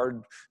actual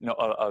hard,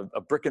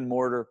 a brick and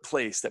mortar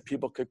place that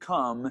people could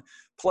come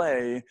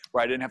play,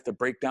 where I didn't have to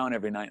break down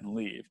every night and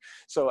leave.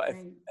 So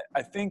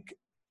I think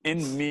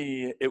in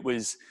me,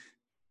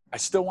 I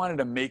still wanted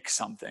to make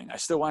something. I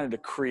still wanted to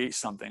create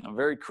something. I'm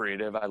very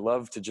creative. I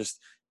love to just,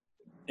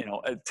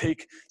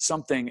 take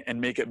something and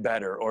make it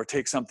better, or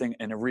take something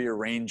and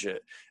rearrange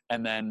it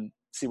and then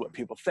see what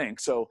people think.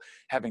 So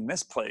having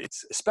this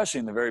place, especially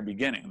in the very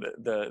beginning,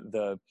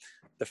 the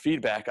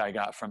feedback I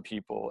got from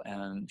people,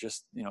 and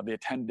just, the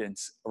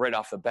attendance right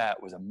off the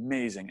bat was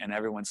amazing. And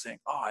everyone's saying,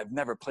 oh, I've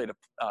never played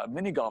a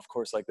mini golf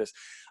course like this.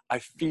 I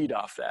feed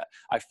off that.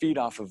 I feed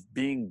off of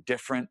being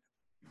different,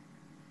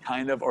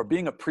 kind of, or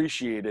being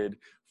appreciated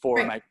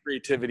for my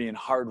creativity and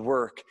hard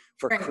work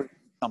for creating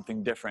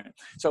something different.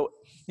 So,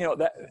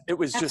 that it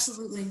was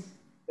just,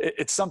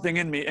 it's something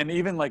in me. And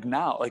even like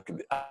now, like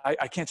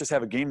I can't just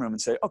have a game room and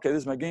say, okay, this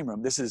is my game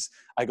room.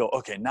 I go,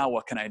 okay, now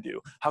what can I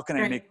do? How can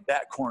I make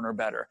that corner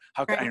better?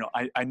 How can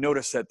I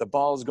notice that the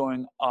ball's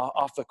going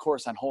off the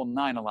course on hole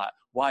 9 a lot.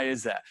 Why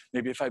is that?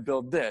 Maybe if I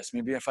build this,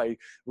 maybe if I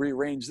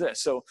rearrange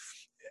this. So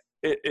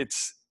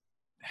it's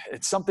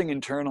something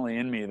internally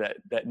in me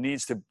that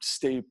needs to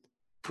stay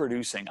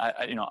producing.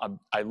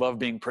 I love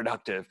being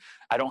productive.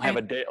 I don't have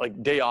a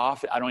day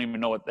off. I don't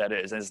even know what that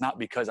is. And it's not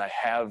because I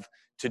have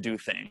to do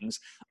things.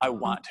 I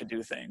want to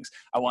do things.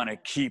 I want to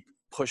keep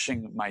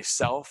pushing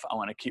myself. I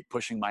want to keep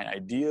pushing my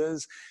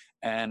ideas.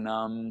 And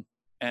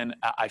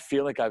I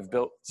feel like I've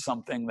built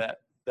something that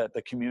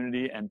the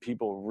community and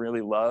people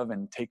really love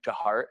and take to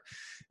heart.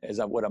 Is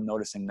what I'm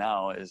noticing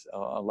now is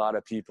a lot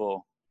of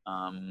people,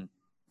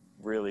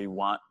 really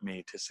want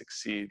me to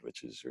succeed,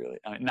 which is really,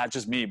 not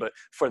just me, but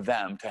for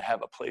them to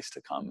have a place to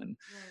come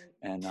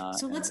and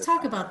so let's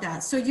talk about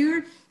that. So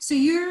you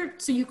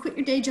quit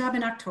your day job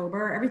in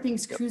October.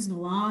 Everything's cruising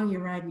along.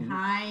 You're riding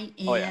high,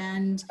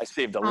 and I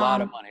saved a lot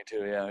of money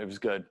too. Yeah, it was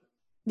good.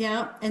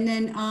 Yeah, and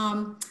then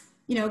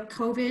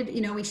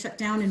COVID. We shut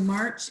down in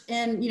March,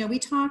 and we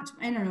talked.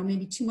 I don't know,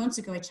 maybe 2 months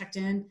ago. I checked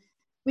in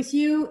with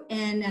you,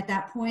 and at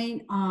that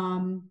point,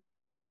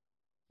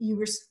 you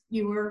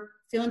were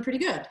feeling pretty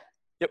good.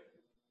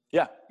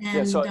 Yeah.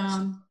 And, So,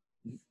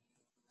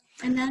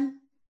 and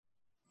then.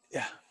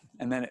 Yeah.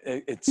 And then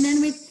it's. And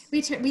then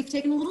we've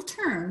taken a little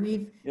turn.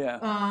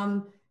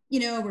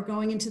 We're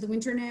going into the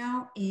winter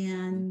now,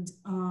 and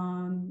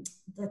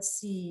let's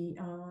see.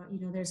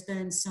 There's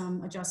been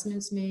some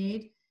adjustments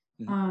made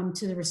to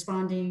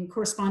the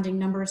corresponding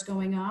numbers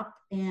going up,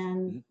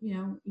 and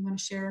you want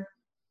to share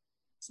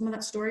some of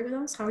that story with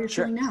us? How are you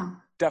feeling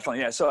now?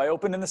 Definitely, yeah. So I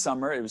opened in the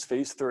summer. It was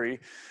phase 3.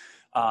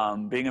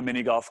 Being a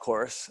mini golf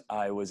course,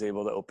 I was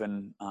able to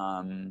open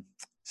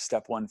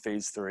step 1,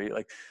 phase 3.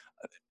 Like,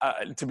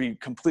 to be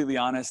completely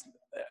honest,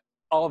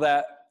 all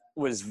that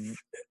was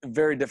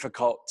very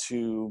difficult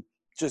to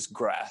just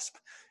grasp.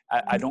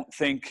 I don't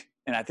think,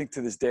 and I think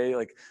to this day,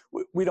 like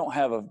we don't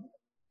have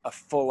a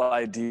full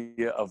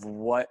idea of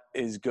what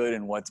is good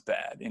and what's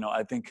bad.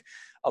 I think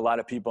a lot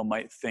of people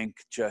might think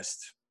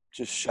just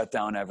shut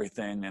down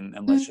everything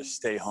and let's just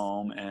stay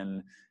home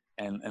and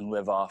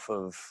live off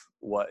of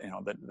what,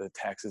 the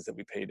taxes that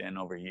we paid in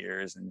over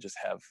years, and just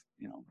have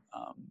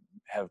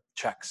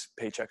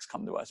paychecks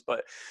come to us.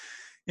 But,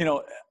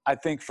 I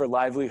think for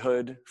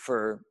livelihood,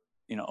 for,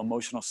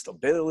 emotional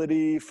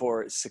stability,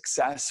 for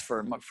success,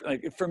 for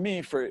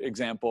me, for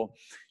example,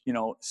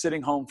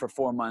 sitting home for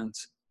 4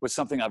 months was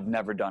something I've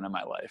never done in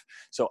my life.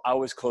 So I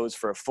was closed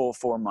for a full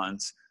 4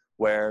 months,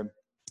 where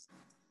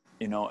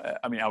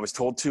I was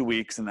told 2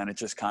 weeks, and then it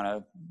just kind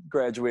of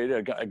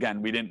graduated.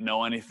 Again, we didn't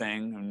know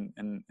anything,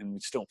 and we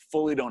still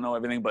fully don't know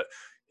everything. But,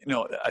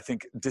 I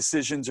think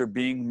decisions are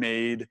being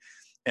made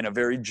in a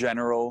very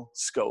general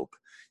scope.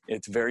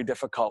 It's very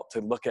difficult to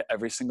look at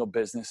every single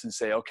business and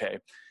say, okay,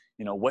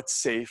 what's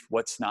safe,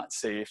 what's not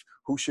safe,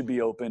 who should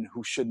be open,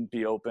 who shouldn't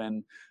be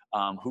open,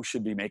 who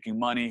should be making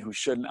money, who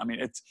shouldn't. I mean,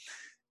 it's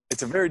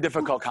a very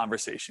difficult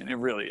conversation. It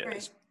really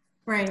is.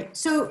 Right.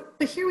 So,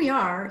 but here we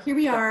are,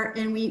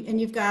 and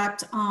you've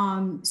got,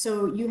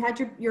 so you had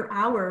your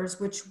hours,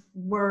 which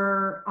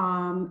were,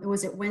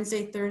 was it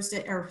Wednesday,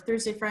 Thursday, or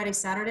Thursday, Friday,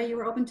 Saturday, you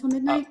were open till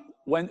midnight?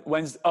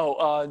 Wednesday,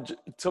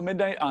 till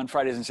midnight on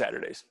Fridays and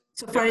Saturdays.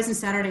 So Fridays and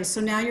Saturdays.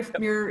 So now you're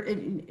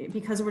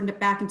because we're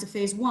back into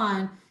phase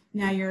one,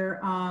 now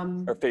you're,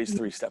 or phase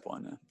 3, step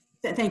 1.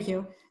 Thank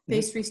you.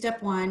 Phase 3,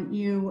 step 1,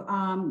 you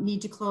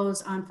need to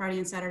close on Friday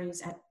and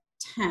Saturdays at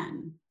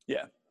 10.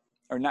 Yeah.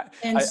 Or not,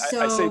 and I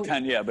say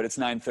 10, but it's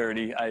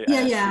 9:30.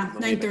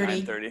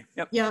 9:30. 9:30.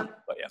 Yep.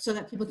 But yeah. So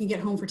that people can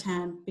get home for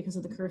 10 because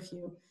of the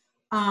curfew.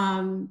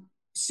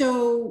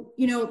 So,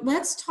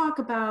 let's talk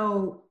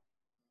about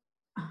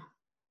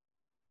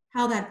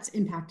how that's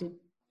impacted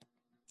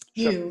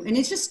you. Sure. And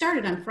it's just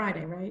started on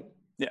Friday, right?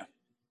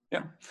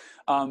 Yeah.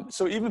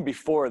 So even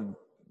before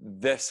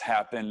this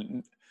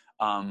happened,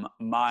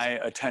 my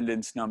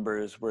attendance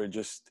numbers were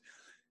just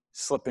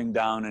slipping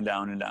down and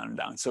down and down and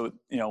down. So,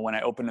 when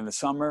I opened in the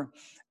summer,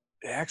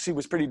 it actually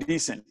was pretty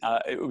decent.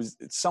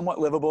 It's somewhat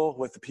livable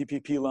with the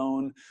PPP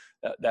loan.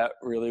 That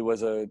really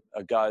was a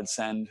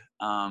godsend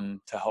to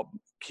help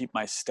keep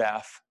my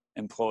staff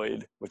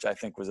employed, which I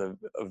think was a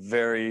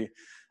very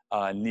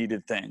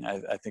needed thing.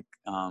 I think,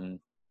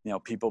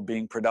 people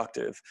being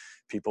productive,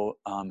 people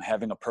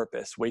having a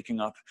purpose, waking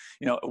up,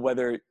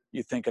 whether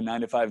you think a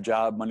 9-to-5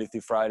 job, Monday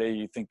through Friday,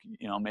 you think,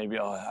 maybe,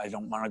 I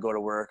don't want to go to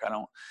work. I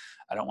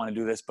don't want to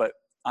do this, but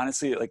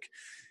honestly, like,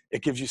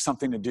 it gives you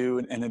something to do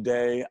in a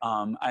day.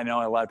 I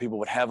know a lot of people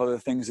would have other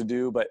things to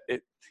do, but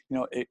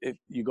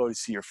you go to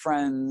see your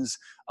friends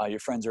are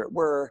at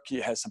work,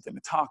 you have something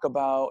to talk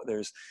about.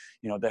 There's,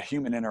 the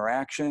human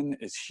interaction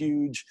is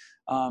huge.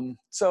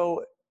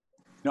 So,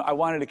 I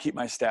wanted to keep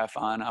my staff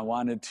on. I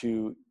wanted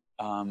to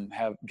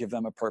give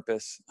them a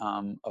purpose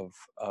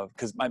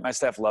because my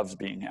staff loves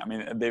being here. I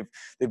mean,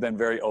 they've been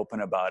very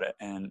open about it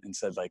and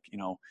said, like,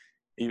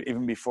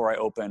 even before I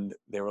opened,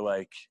 they were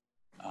like,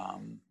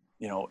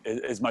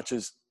 as much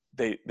as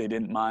they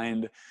didn't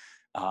mind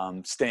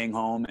staying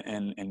home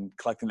and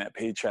collecting that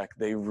paycheck,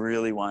 they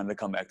really wanted to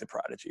come back to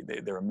Prodigy.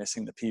 They were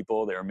missing the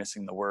people, they were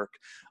missing the work.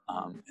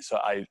 So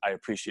I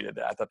appreciated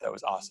that. I thought that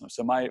was awesome.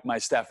 So my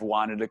staff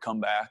wanted to come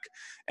back,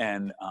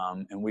 and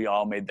we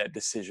all made that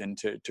decision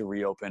to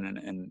reopen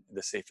in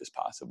the safest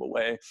possible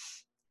way.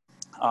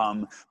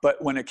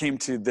 But when it came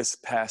to this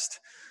past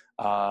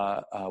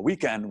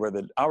weekend where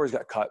the hours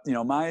got cut,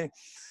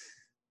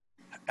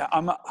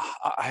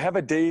 I have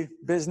a day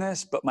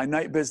business, but my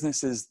night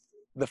business is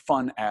the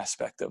fun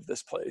aspect of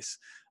this place.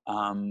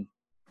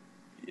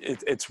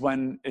 It's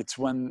when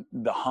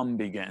the hum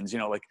begins,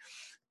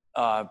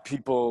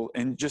 people,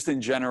 and just in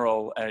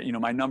general,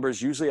 my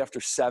numbers usually after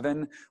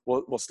 7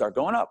 will start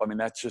going up. I mean,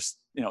 that's just,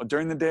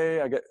 during the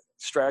day I get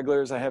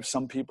stragglers. I have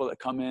some people that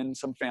come in,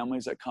 some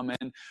families that come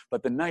in,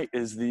 but the night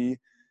is the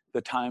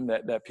time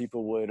that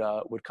people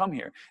would come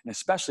here. And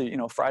especially,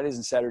 Fridays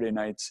and Saturday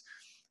nights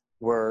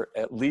were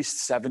at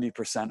least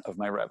 70% of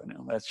my revenue.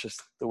 That's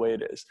just the way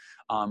it is.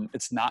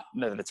 It's not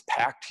that it's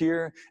packed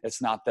here.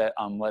 It's not that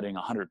I'm letting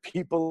 100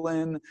 people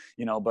in,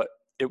 but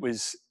it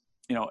was,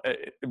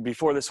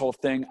 before this whole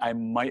thing, I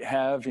might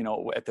have,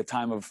 at the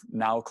time of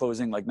now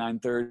closing, like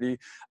 9:30,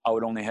 I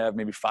would only have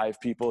maybe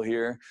 5 people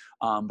here.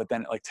 But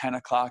then at like 10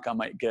 o'clock, I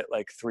might get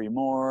like 3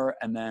 more.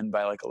 And then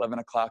by like 11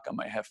 o'clock, I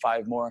might have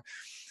 5 more.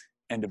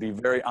 And to be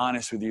very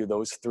honest with you,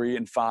 those 3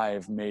 and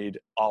 5 made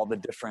all the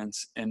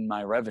difference in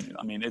my revenue.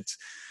 I mean, it's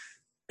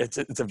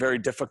a very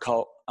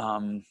difficult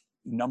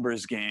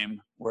numbers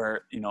game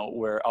where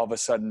all of a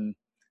sudden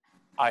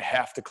I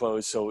have to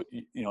close. So,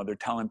 they're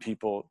telling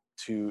people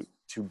to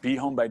be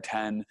home by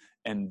 10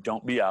 and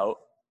don't be out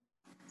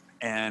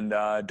and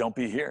don't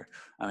be here.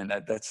 I mean,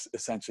 that's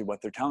essentially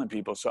what they're telling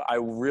people. So I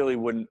really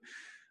wouldn't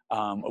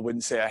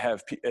say I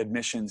have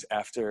admissions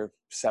after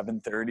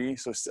 7:30.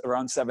 So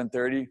around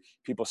 7:30,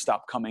 people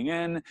stop coming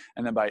in,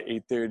 and then by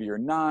 8:30 or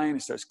 9,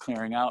 it starts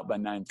clearing out. By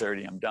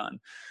 9:30, I'm done.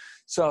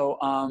 So,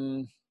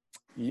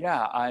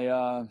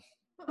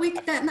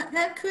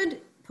 that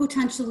could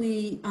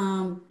potentially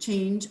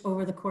change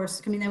over the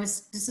course. I mean,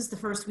 this is the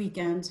first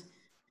weekend,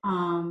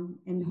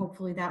 and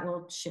hopefully that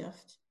will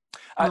shift.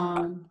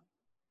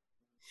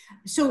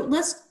 So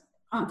let's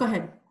go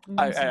ahead.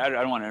 I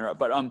don't want to interrupt,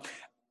 but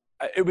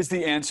it was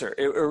the answer.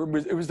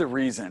 It was the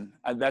reason.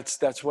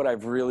 That's what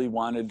I've really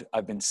wanted.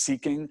 I've been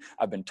seeking.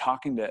 I've been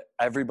talking to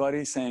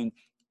everybody, saying,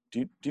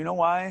 "Do you know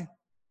why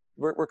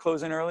we're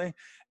closing early?"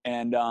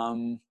 And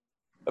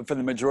for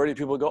the majority of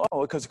people, go,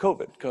 "Oh, because of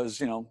COVID."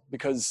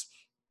 Because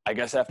I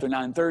guess after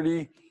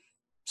 9:30,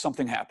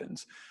 something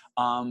happens.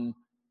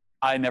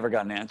 I never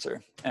got an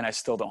answer, and I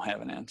still don't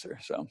have an answer.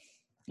 So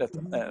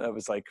that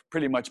was like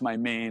pretty much my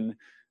main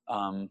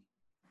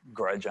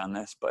grudge on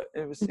this. But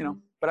it was,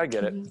 but I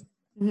get it.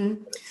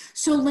 Mm-hmm.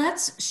 So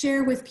let's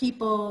share with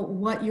people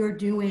what you're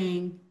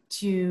doing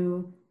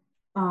to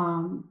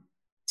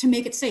to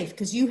make it safe?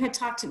 Because you had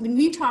talked, when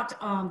we talked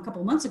a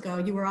couple of months ago,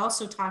 you were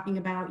also talking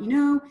about,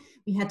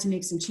 we had to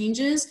make some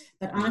changes,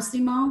 but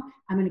honestly, Mo,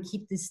 I'm going to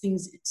keep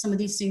some of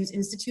these things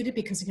instituted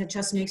because it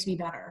just makes me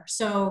better.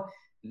 So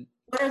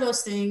what are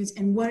those things,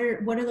 and what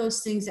are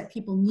those things that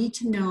people need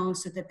to know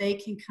so that they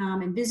can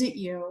come and visit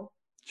you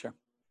Sure.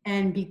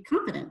 and be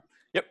confident?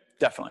 Yep,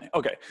 definitely.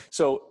 Okay.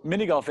 So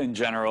mini golf in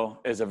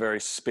general is a very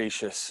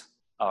spacious,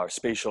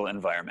 spatial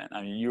environment.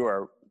 I mean, you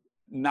are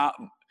not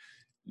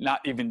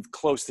even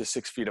close to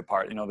 6 feet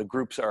apart. The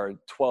groups are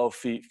 12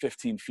 feet,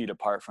 15 feet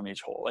apart from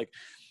each hole.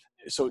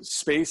 So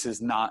space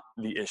is not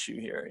the issue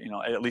here,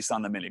 at least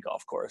on the mini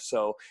golf course.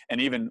 So,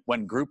 and even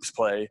when groups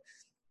play,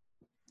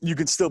 you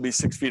can still be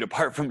 6 feet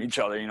apart from each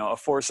other. A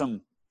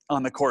foursome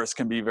on the course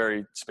can be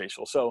very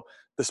spatial. So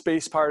the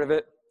space part of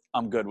it,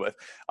 I'm good with,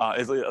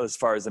 as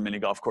far as the mini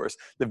golf course.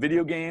 The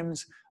video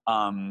games,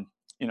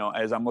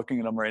 as I'm looking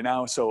at them right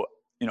now. So,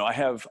 I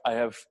have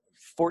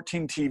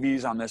 14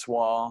 TVs on this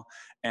wall,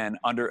 and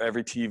under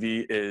every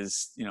TV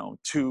is,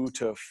 2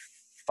 to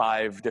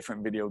 5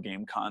 different video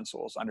game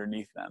consoles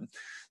underneath them.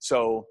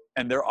 So,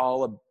 and they're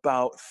all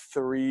about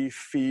 3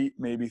 feet,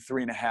 maybe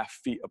 3.5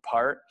 feet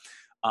apart,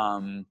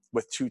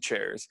 with 2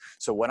 chairs.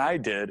 So what I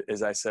did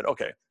is I said,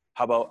 okay,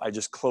 how about I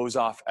just close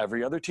off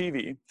every other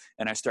TV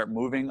and I start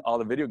moving all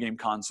the video game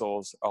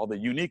consoles, all the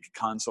unique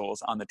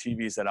consoles on the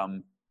TVs that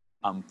I'm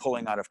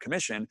pulling out of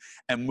commission,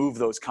 and move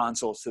those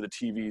consoles to the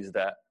TVs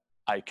that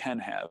I can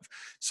have.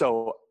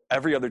 So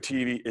every other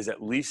TV is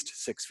at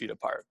least 6 feet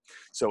apart.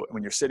 So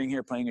when you're sitting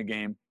here playing a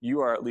game, you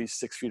are at least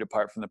 6 feet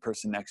apart from the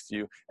person next to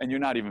you, and you're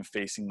not even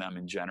facing them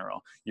in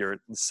general. You're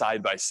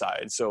side by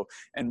side. So,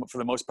 and for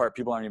the most part,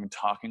 people aren't even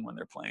talking when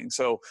they're playing.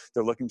 So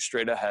they're looking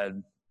straight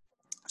ahead.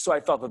 So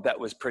I felt that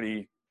was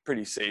pretty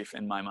safe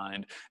in my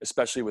mind,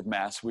 especially with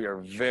masks. We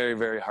are very,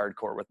 very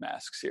hardcore with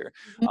masks here.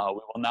 We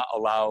will not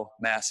allow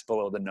masks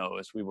below the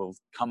nose. We will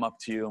come up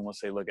to you and we'll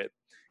say,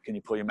 can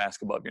you pull your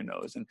mask above your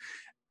nose?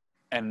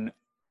 And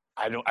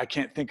I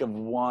can't think of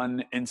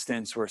one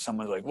instance where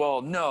someone's like,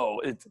 well, no,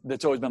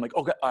 that's always been like,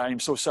 okay, I'm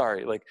so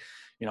sorry.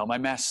 My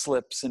mask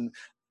slips, and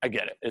I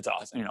get it. It's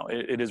awesome.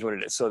 It is what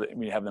it is. So that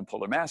we have them pull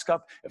their mask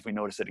up. If we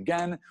notice it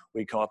again,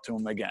 we go up to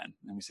them again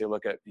and we say,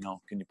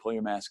 can you pull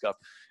your mask up?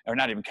 Or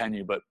not even can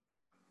you, but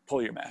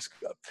pull your mask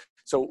up.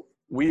 So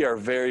we are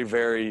very,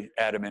 very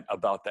adamant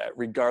about that,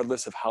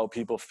 regardless of how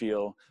people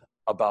feel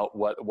about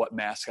what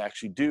masks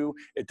actually do.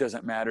 It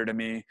doesn't matter to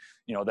me.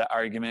 That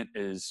argument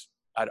is,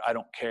 I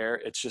don't care.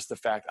 It's just the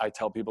fact I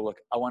tell people, look,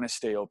 I want to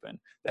stay open.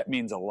 That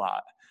means a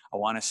lot. I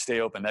want to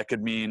stay open. That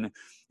could mean,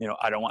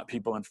 I don't want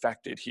people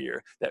infected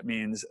here. That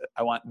means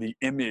I want the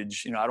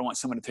image, I don't want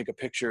someone to take a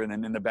picture and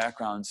then in the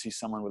background see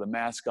someone with a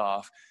mask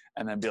off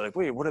and then be like,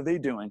 wait, what are they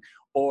doing?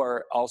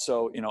 Or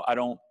also,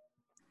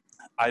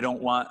 I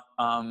don't want,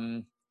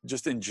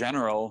 just in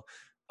general,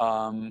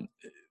 the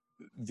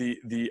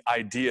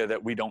idea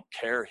that we don't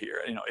care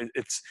here.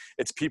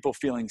 It's people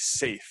feeling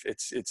safe.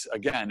 It's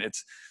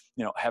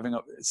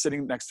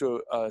sitting next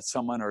to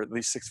someone, or at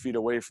least 6 feet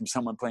away from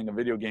someone playing a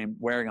video game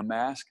wearing a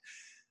mask.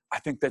 I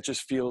think that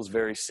just feels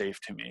very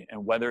safe to me.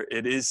 And whether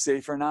it is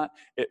safe or not,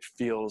 it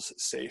feels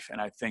safe.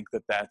 And I think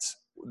that that's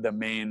the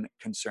main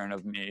concern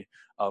of me,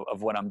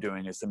 of what I'm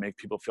doing, is to make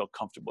people feel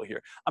comfortable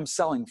here. I'm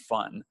selling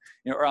fun,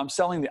 or I'm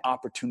selling the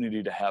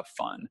opportunity to have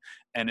fun.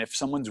 And if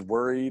someone's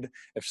worried,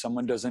 if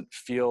someone doesn't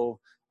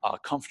feel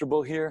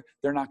comfortable here,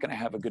 they're not going to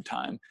have a good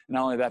time. And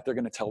not only that, they're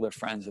going to tell their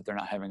friends that they're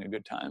not having a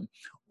good time.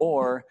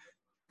 Or,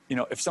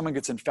 if someone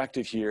gets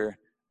infected here,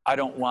 I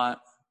don't want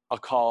a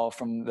call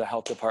from the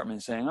health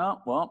department saying,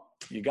 oh, well,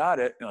 you got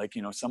it.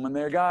 Someone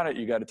there got it.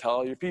 You got to tell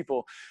all your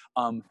people.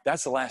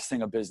 That's the last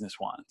thing a business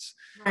wants.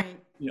 Right.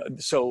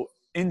 So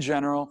in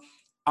general,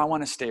 I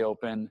want to stay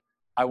open.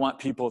 I want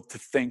people to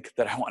think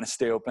that I want to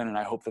stay open, and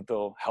I hope that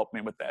they'll help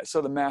me with that.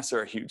 So the masks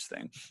are a huge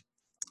thing.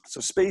 So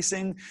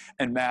spacing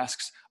and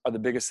masks are the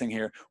biggest thing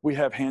here. We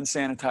have hand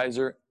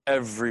sanitizer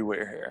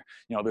everywhere here.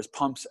 There's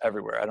pumps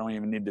everywhere. I don't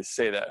even need to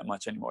say that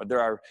much anymore.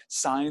 There are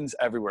signs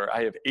everywhere.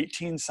 I have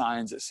 18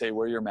 signs that say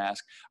wear your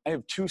mask. I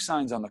have 2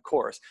 signs on the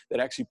course that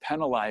actually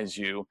penalize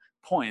you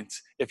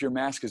points if your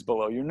mask is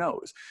below your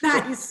nose.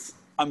 Nice. So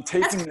I'm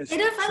taking this.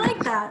 I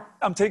like that.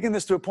 I'm taking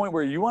this to a point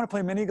where you want to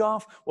play mini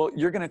golf. Well,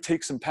 you're going to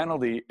take some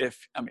penalty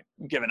I'm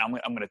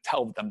going to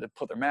tell them to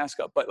put their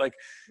mask up, but right.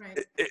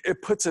 it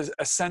puts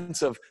a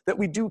sense of that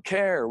we do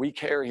care. We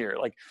care here.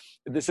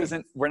 This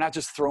isn't, we're not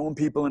just throwing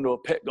people into a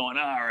pit going,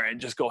 all right,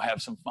 just go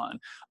have some fun.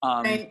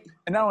 Right.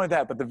 And not only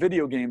that, but the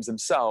video games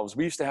themselves,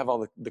 we used to have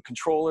all the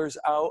controllers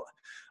out.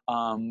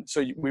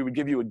 So we would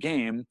give you a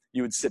game,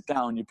 you would sit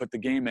down, you put the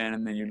game in,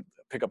 and then you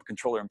pick up a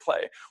controller and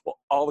play. Well,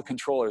 all the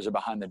controllers are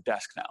behind the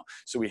desk now.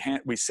 So we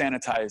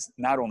sanitize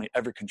not only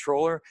every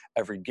controller,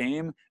 every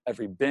game,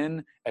 every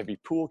bin, every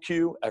pool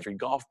cue, every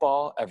golf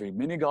ball, every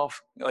mini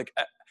golf,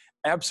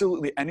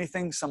 absolutely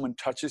anything someone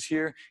touches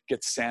here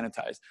gets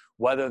sanitized.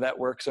 Whether that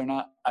works or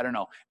not, I don't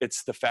know.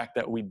 It's the fact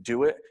that we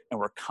do it and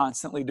we're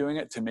constantly doing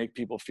it to make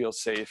people feel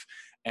safe.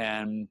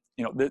 And,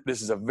 you know,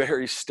 this is a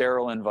very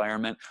sterile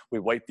environment. We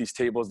wipe these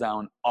tables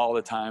down all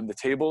the time. The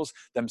tables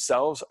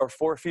themselves are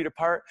 4 feet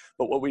apart,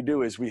 but what we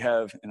do is we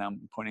have, and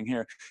I'm pointing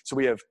here, so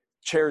we have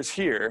chairs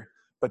here,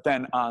 but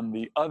then on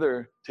the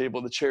other table,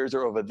 the chairs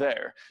are over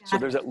there. So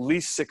there's at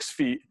least 6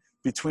 feet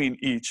between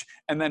each.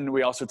 And then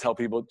we also tell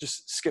people,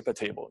 just skip a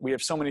table. We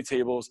have so many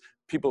tables.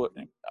 People,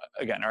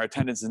 again, our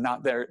attendance is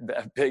not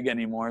that big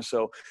anymore.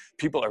 So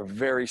people are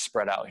very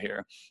spread out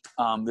here.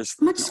 There's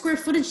how much square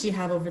footage do you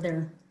have over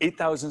there?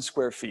 8,000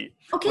 square feet.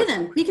 Okay,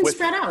 then we can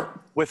spread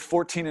out. With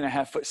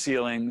 14.5-foot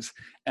ceilings,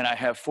 and I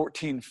have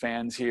 14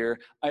 fans here.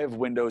 I have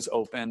windows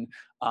open.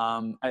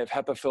 I have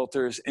HEPA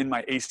filters in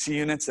my AC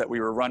units that we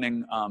were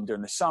running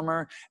during the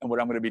summer. And what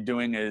I'm going to be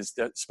doing is,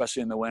 that,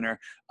 especially in the winter,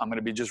 I'm going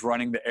to be just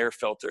running the air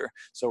filter.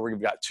 So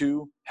we've got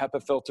 2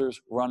 HEPA filters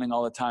running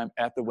all the time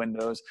at the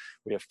windows.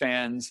 We have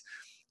fans.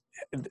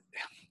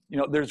 You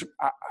know,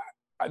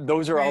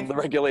 those are all the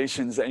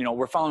regulations that, you know,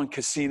 we're following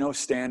casino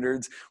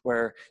standards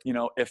where, you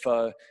know, if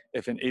an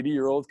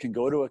 80-year-old can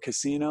go to a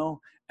casino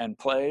and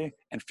play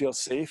and feel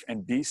safe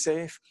and be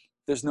safe,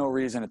 there's no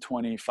reason a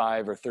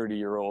 25 or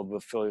 30-year-old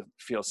will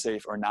feel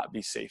safe or not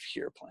be safe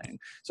here playing.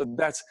 So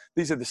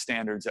these are the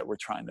standards that we're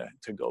trying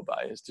to go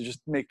by, is to just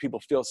make people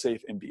feel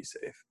safe and be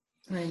safe.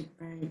 Right.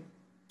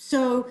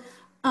 So,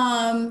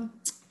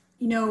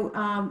 you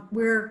know,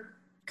 we're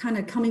kind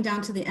of coming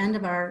down to the end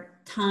of our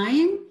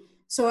time.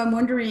 So I'm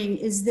wondering,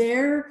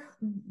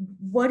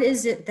 what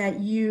is it that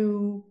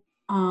you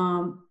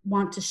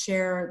want to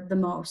share the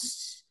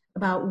most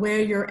about where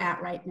you're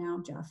at right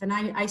now, Jeff? And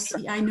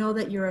I know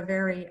that you're a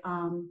very,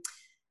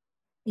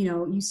 you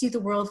know, you see the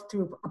world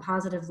through a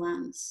positive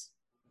lens,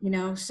 you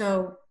know,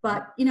 so,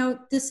 but, you know,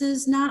 this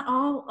is not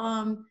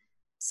all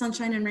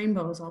sunshine and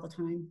rainbows all the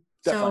time.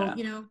 Definitely so, not.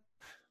 You know.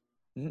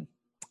 Mm-hmm.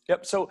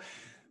 Yep. So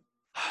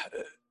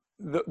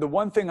the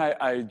one thing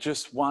I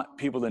just want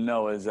people to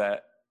know is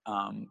that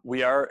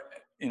we are,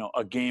 you know,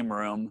 a game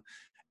room,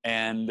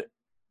 and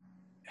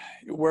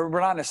we're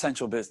not an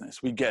essential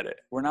business. We get it.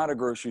 We're not a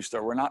grocery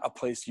store. We're not a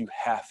place you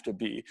have to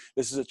be.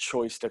 This is a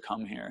choice to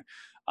come here.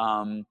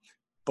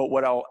 But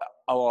what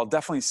I'll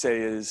definitely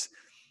say is,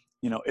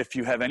 you know, if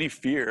you have any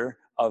fear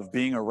of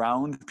being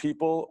around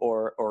people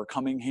or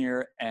coming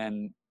here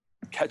and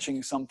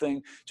catching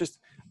something, just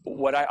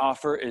what I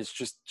offer is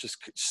just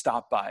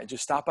stop by.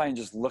 Just stop by and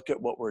just look at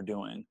what we're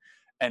doing.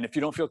 And if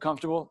you don't feel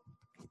comfortable,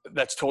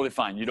 that's totally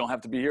fine. You don't have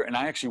to be here. And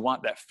I actually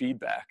want that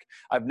feedback.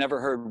 I've never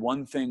heard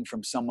one thing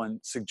from someone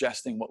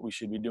suggesting what we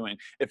should be doing.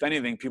 If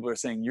anything, people are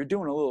saying, you're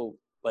doing a little,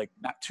 like,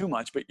 not too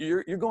much, but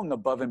you're going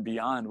above and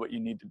beyond what you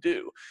need to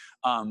do.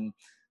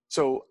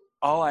 So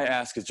all I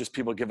ask is just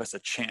people give us a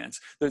chance.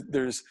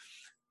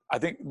 I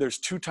think there's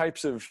 2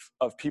 types of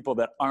people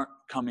that aren't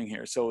coming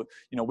here. So,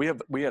 you know,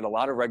 we had a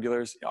lot of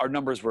regulars. Our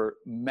numbers were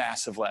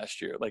massive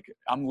last year. Like,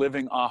 I'm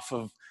living off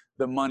of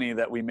the money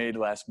that we made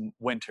last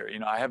winter. You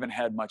know, I haven't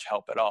had much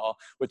help at all,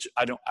 which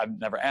I've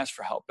never asked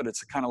for help, but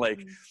it's kind of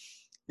like,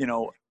 you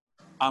know,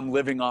 I'm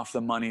living off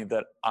the money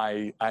that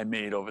I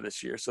made over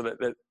this year. So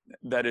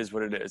that is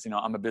what it is. You know,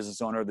 I'm a business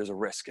owner. There's a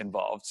risk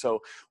involved. So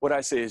what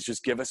I say is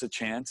just give us a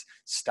chance,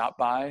 stop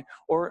by,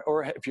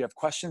 or if you have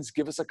questions,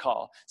 give us a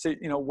call. Say,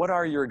 you know, what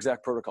are your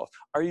exact protocols?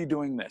 Are you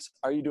doing this?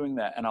 Are you doing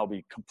that? And I'll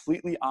be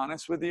completely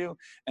honest with you.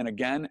 And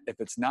again, if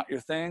it's not your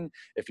thing,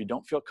 if you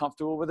don't feel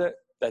comfortable with it,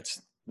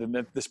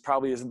 then this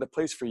probably isn't the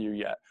place for you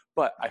yet.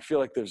 But I feel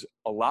like there's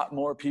a lot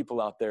more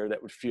people out there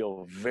that would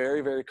feel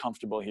very, very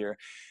comfortable here,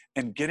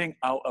 and getting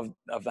out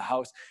of the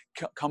house,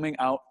 coming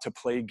out to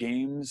play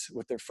games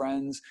with their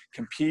friends,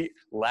 compete,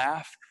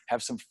 laugh,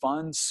 have some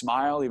fun,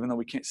 smile, even though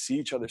we can't see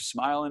each other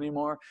smile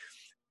anymore.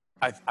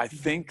 I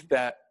think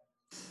that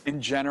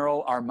in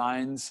general, our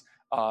minds,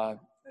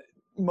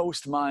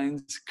 most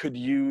minds could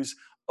use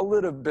a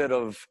little bit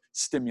of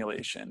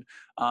stimulation.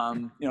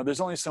 You know,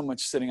 there's only so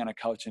much sitting on a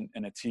couch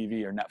and a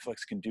TV or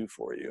Netflix can do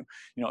for you.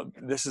 You know,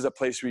 this is a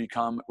place where you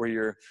come, where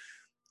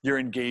you're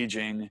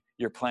engaging,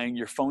 you're playing,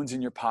 your phone's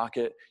in your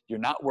pocket, you're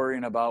not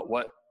worrying about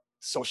what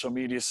social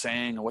media is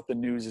saying or what the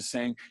news is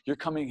saying. You're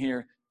coming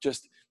here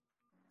just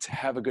to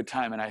have a good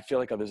time. And I feel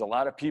like there's a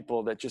lot of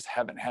people that just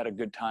haven't had a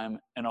good time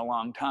in a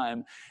long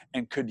time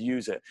and could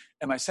use it.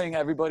 Am I saying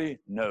everybody?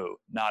 No,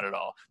 not at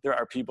all. There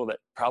are people that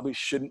probably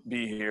shouldn't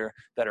be here,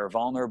 that are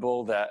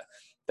vulnerable, that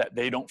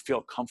they don't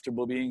feel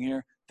comfortable being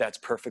here. That's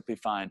perfectly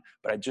fine.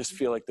 But I just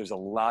feel like there's a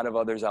lot of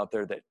others out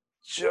there that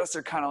just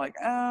are kind of like,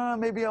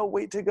 maybe I'll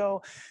wait to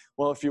go.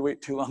 Well, if you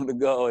wait too long to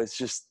go, it's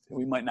just,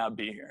 we might not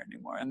be here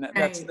anymore. And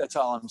that's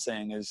all I'm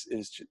saying is,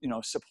 you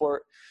know,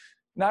 support,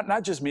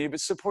 not just me, but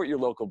support your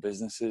local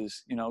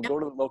businesses. You know, Go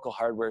to the local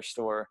hardware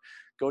store,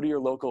 go to your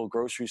local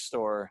grocery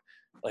store.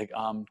 Like,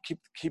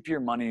 keep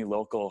your money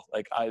local.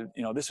 Like,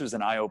 you know, this was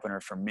an eye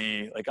opener for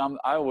me. Like, I've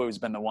always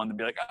been the one to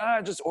be like,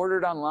 just order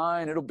it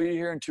online. It'll be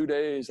here in 2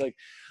 days. Like,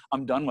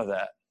 I'm done with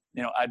that.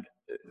 You know,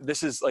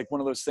 this is like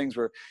one of those things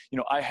where, you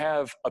know, I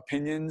have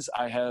opinions.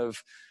 I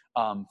have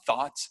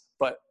thoughts,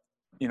 but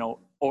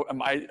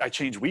I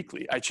change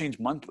weekly, I change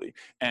monthly.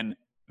 And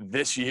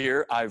this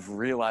year I've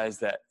realized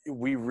that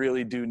we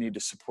really do need to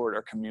support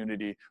our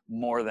community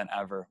more than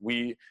ever.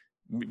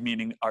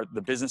 Meaning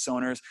the business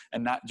owners,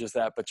 and not just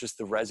that, but just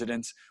the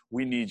residents.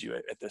 We need you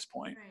at this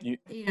point. Right.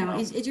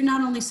 You're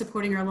not only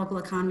supporting our local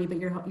economy, but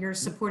you're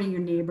supporting your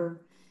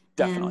neighbor.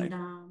 Definitely.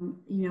 And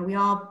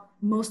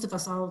most of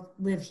us all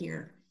live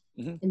here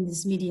in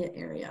this immediate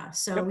area.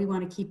 So we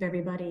want to keep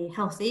everybody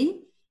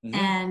healthy.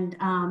 And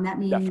that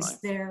means Definitely.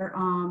 their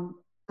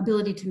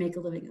ability to make a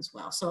living as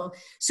well. So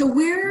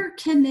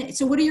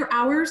what are your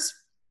hours?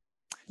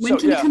 When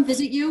can we come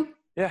visit you?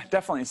 Yeah,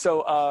 definitely.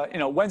 So,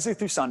 Wednesday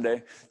through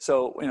Sunday.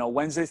 So,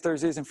 Wednesdays,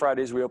 Thursdays, and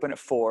Fridays, we open at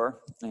 4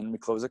 and we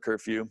close at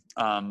curfew.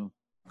 And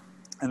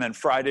then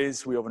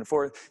Fridays, we open at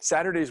 4.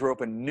 Saturdays, we're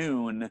open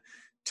noon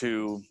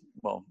to,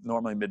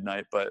 normally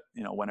midnight, but,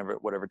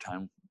 whatever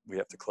time we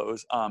have to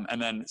close.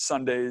 And then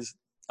Sundays,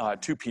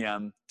 2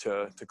 p.m.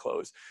 to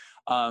close.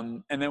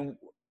 And then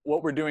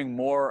what we're doing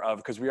more of,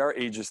 because we are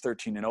ages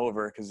 13 and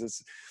over,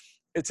 because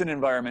it's an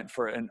environment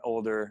for an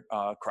older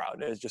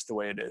crowd. It's just the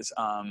way it is.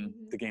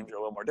 The games are a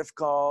little more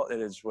difficult. It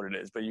is what it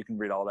is, but you can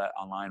read all that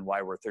online,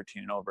 why we're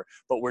 13 and over.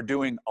 But we're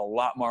doing a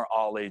lot more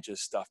all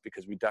ages stuff,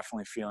 because we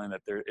definitely feeling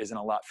that there isn't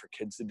a lot for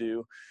kids to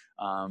do.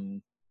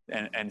 And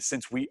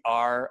since we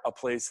are a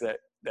place that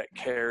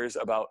cares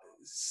about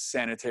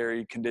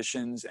sanitary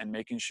conditions and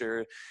making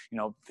sure,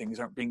 things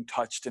aren't being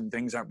touched and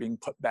things aren't being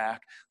put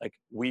back, like,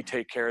 we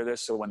take care of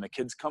this. So when the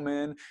kids come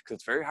in, because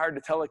it's very hard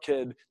to tell a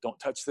kid, don't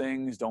touch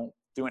things, don't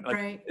do it. Like,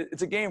 right.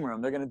 It's a game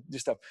room. They're going to do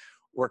stuff.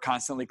 We're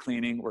constantly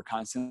cleaning. We're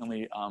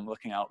constantly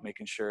looking out,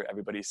 making sure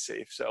everybody's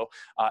safe. So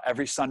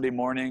every Sunday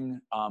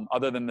morning,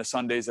 other than the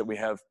Sundays that we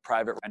have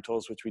private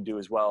rentals, which we do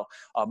as well,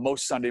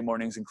 most Sunday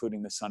mornings,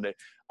 including this Sunday,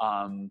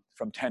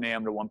 from 10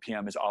 a.m. to 1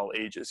 p.m. is all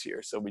ages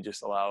here. So we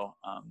just allow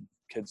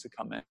kids to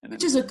come in.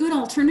 Which is a good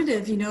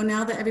alternative,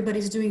 now that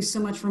everybody's doing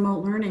so much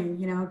remote learning,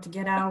 to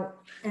get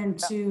out and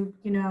to,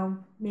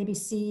 maybe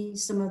see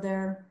some of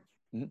their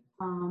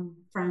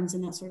friends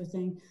and that sort of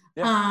thing.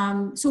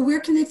 Yeah. So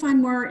where can they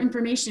find more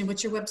information?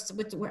 What's your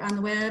website on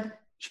the web?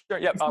 Sure.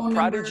 Yep.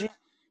 Prodigy.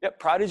 Yep.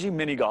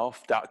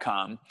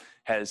 ProdigyMiniGolf.com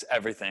has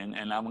everything.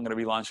 And I'm going to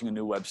be launching a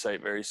new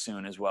website very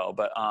soon as well.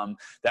 But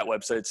that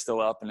website's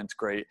still up and it's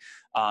great.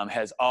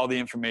 Has all the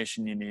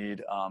information you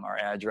need. Our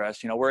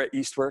address, we're at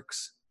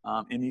Eastworks.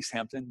 In East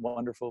Hampton,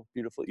 wonderful,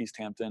 beautiful East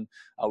Hampton.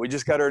 We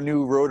just got our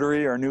new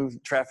rotary, our new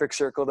traffic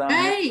circle down here.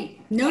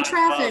 Hey, no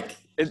traffic.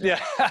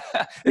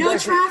 No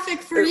traffic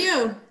for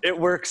you. It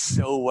works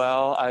so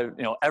well.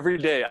 Every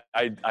day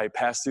I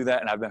pass through that,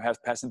 and I've been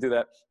passing through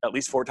that at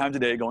least 4 times a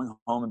day, going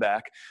home and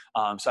back.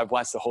 So I've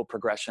watched the whole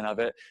progression of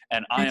it,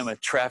 and I am a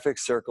traffic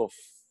circle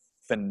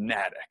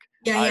fanatic.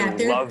 Yeah, I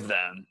love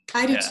them.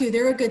 I do too.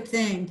 They're a good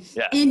thing.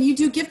 Yeah. And you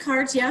do gift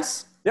cards,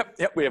 yes?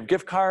 Yep. We have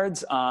gift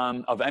cards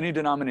of any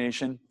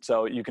denomination.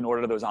 So you can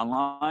order those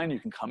online. You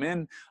can come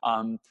in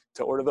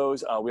to order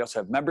those. We also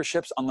have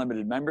memberships,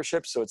 unlimited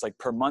memberships. So it's like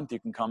per month, you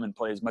can come and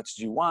play as much as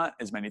you want,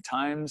 as many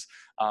times,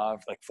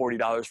 like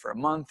 $40 for a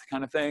month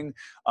kind of thing.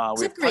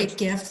 It's a great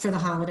gift for the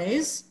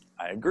holidays.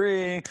 I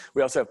agree.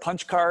 We also have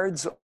punch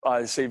cards,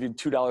 save you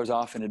 $2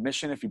 off an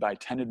admission if you buy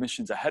 10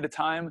 admissions ahead of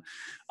time.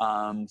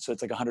 So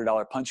it's like a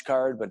 $100 punch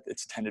card, but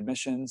it's 10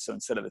 admissions. So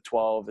instead of the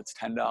 12, it's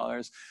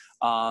 $10.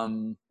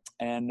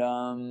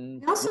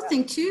 I also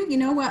think too,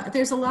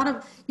 there's a lot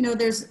of,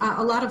 there's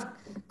a lot of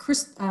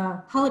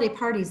holiday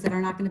parties that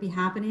are not going to be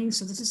happening.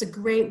 So this is a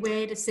great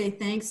way to say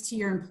thanks to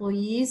your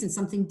employees and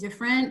something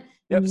different.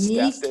 Yep.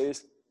 Unique. Staff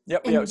days.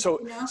 Yep. And, So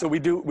we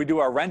do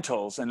our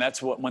rentals, and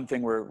that's one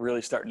thing we're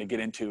really starting to get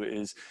into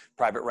is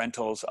private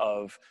rentals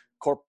of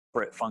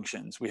corporate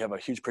functions. We have a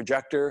huge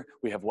projector.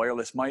 We have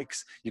wireless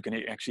mics. You can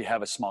actually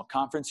have a small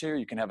conference here.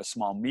 You can have a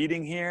small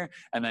meeting here,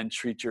 and then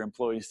treat your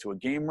employees to a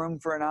game room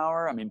for an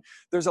hour. I mean,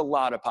 there's a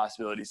lot of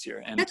possibilities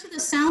here. And actually,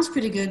 this sounds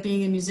pretty good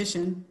being a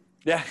musician.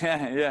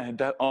 Yeah.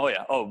 Oh,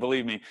 yeah. Oh,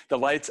 believe me, the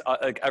lights,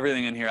 like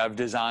everything in here I've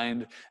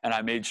designed, and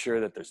I made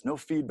sure that there's no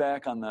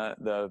feedback on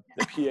the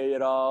PA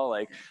at all.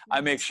 Like, I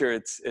make sure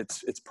it's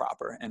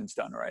proper and it's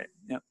done right.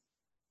 Yep.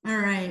 All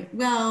right.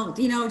 Well,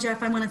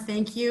 Jeff, I want to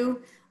thank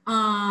you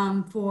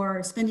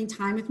for spending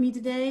time with me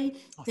today.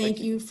 Thank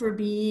you for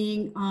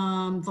being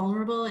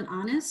vulnerable and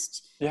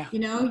honest. Yeah.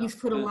 You've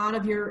put a lot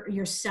of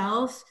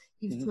yourself,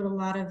 you've put a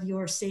lot of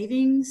your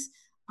savings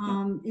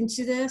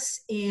into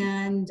this,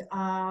 and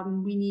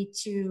we need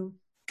to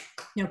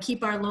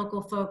keep our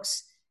local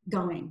folks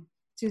going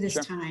through this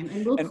time,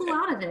 and we'll pull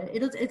out of it.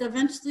 It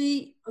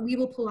eventually we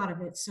will pull out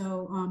of it.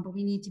 So but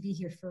we need to be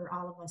here for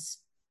all of us.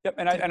 Yep.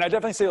 And I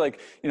definitely say,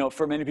 like,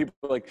 for many people,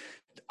 like,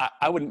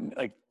 I wouldn't,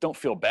 like, don't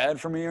feel bad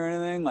for me or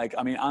anything. Like,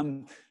 I mean,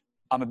 I'm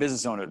a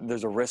business owner.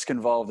 There's a risk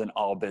involved in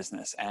all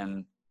business,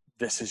 and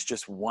this is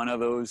just one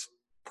of those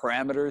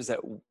parameters that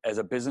as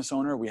a business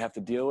owner we have to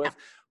deal with.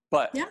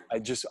 But I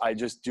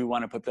just do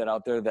want to put that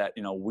out there that,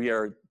 you know, we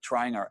are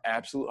trying our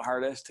absolute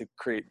hardest to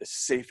create the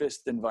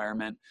safest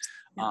environment.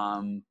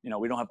 You know,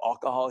 we don't have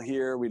alcohol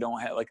here. We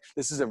don't have, like,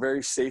 this is a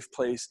very safe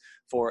place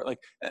for, like,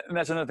 and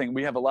that's another thing.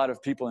 We have a lot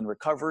of people in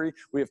recovery.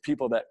 We have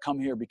people that come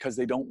here because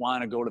they don't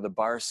want to go to the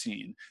bar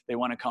scene. They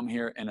want to come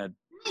here in a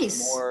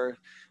more,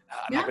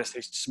 I'm not going to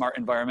say smart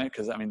environment,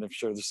 because I mean, I'm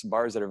sure there's some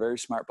bars that are very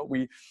smart, but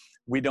we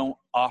don't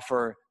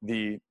offer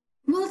the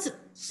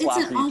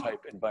sloppy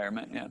type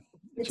environment. Yeah.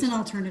 It's an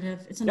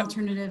alternative. It's an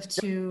alternative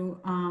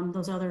to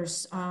those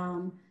others,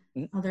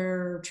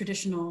 other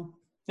traditional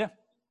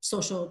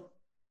social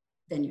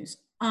venues.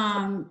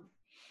 All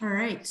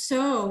right.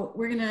 So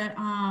we're going to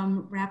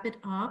wrap it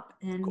up.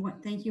 And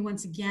thank you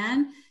once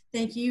again.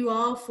 Thank you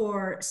all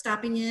for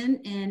stopping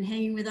in and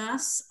hanging with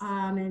us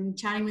and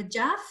chatting with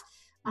Jeff.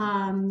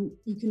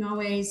 You can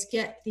always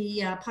get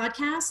the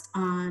podcast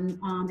on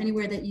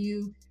anywhere that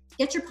you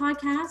get your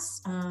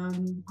podcasts,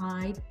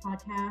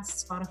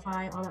 iPodcasts,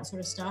 Spotify, all that sort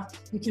of stuff.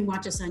 You can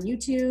watch us on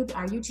YouTube,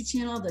 our YouTube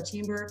channel, the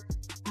Chamber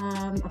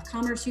of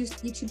Commerce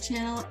YouTube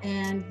channel,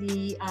 and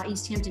the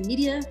East Hampton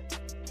Media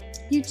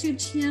YouTube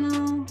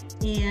channel.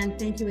 And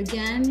thank you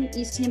again,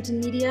 East Hampton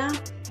Media.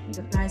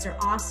 You guys are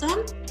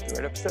awesome.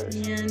 They're right upstairs.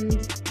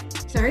 And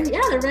sorry,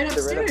 they're right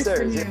upstairs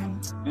from you.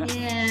 Yeah.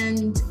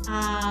 And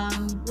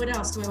what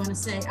else do I want to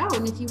say? Oh,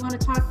 and if you want to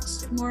talk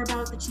more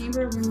about the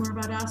Chamber, learn more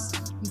about us,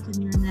 you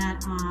can learn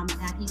that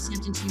at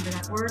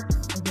easthamptonchamber.org or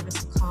give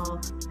us a call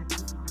at the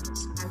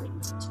office. I would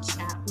love to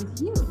chat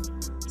with you.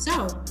 So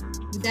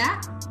with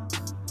that,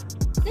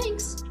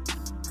 thanks.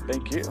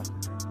 Thank you.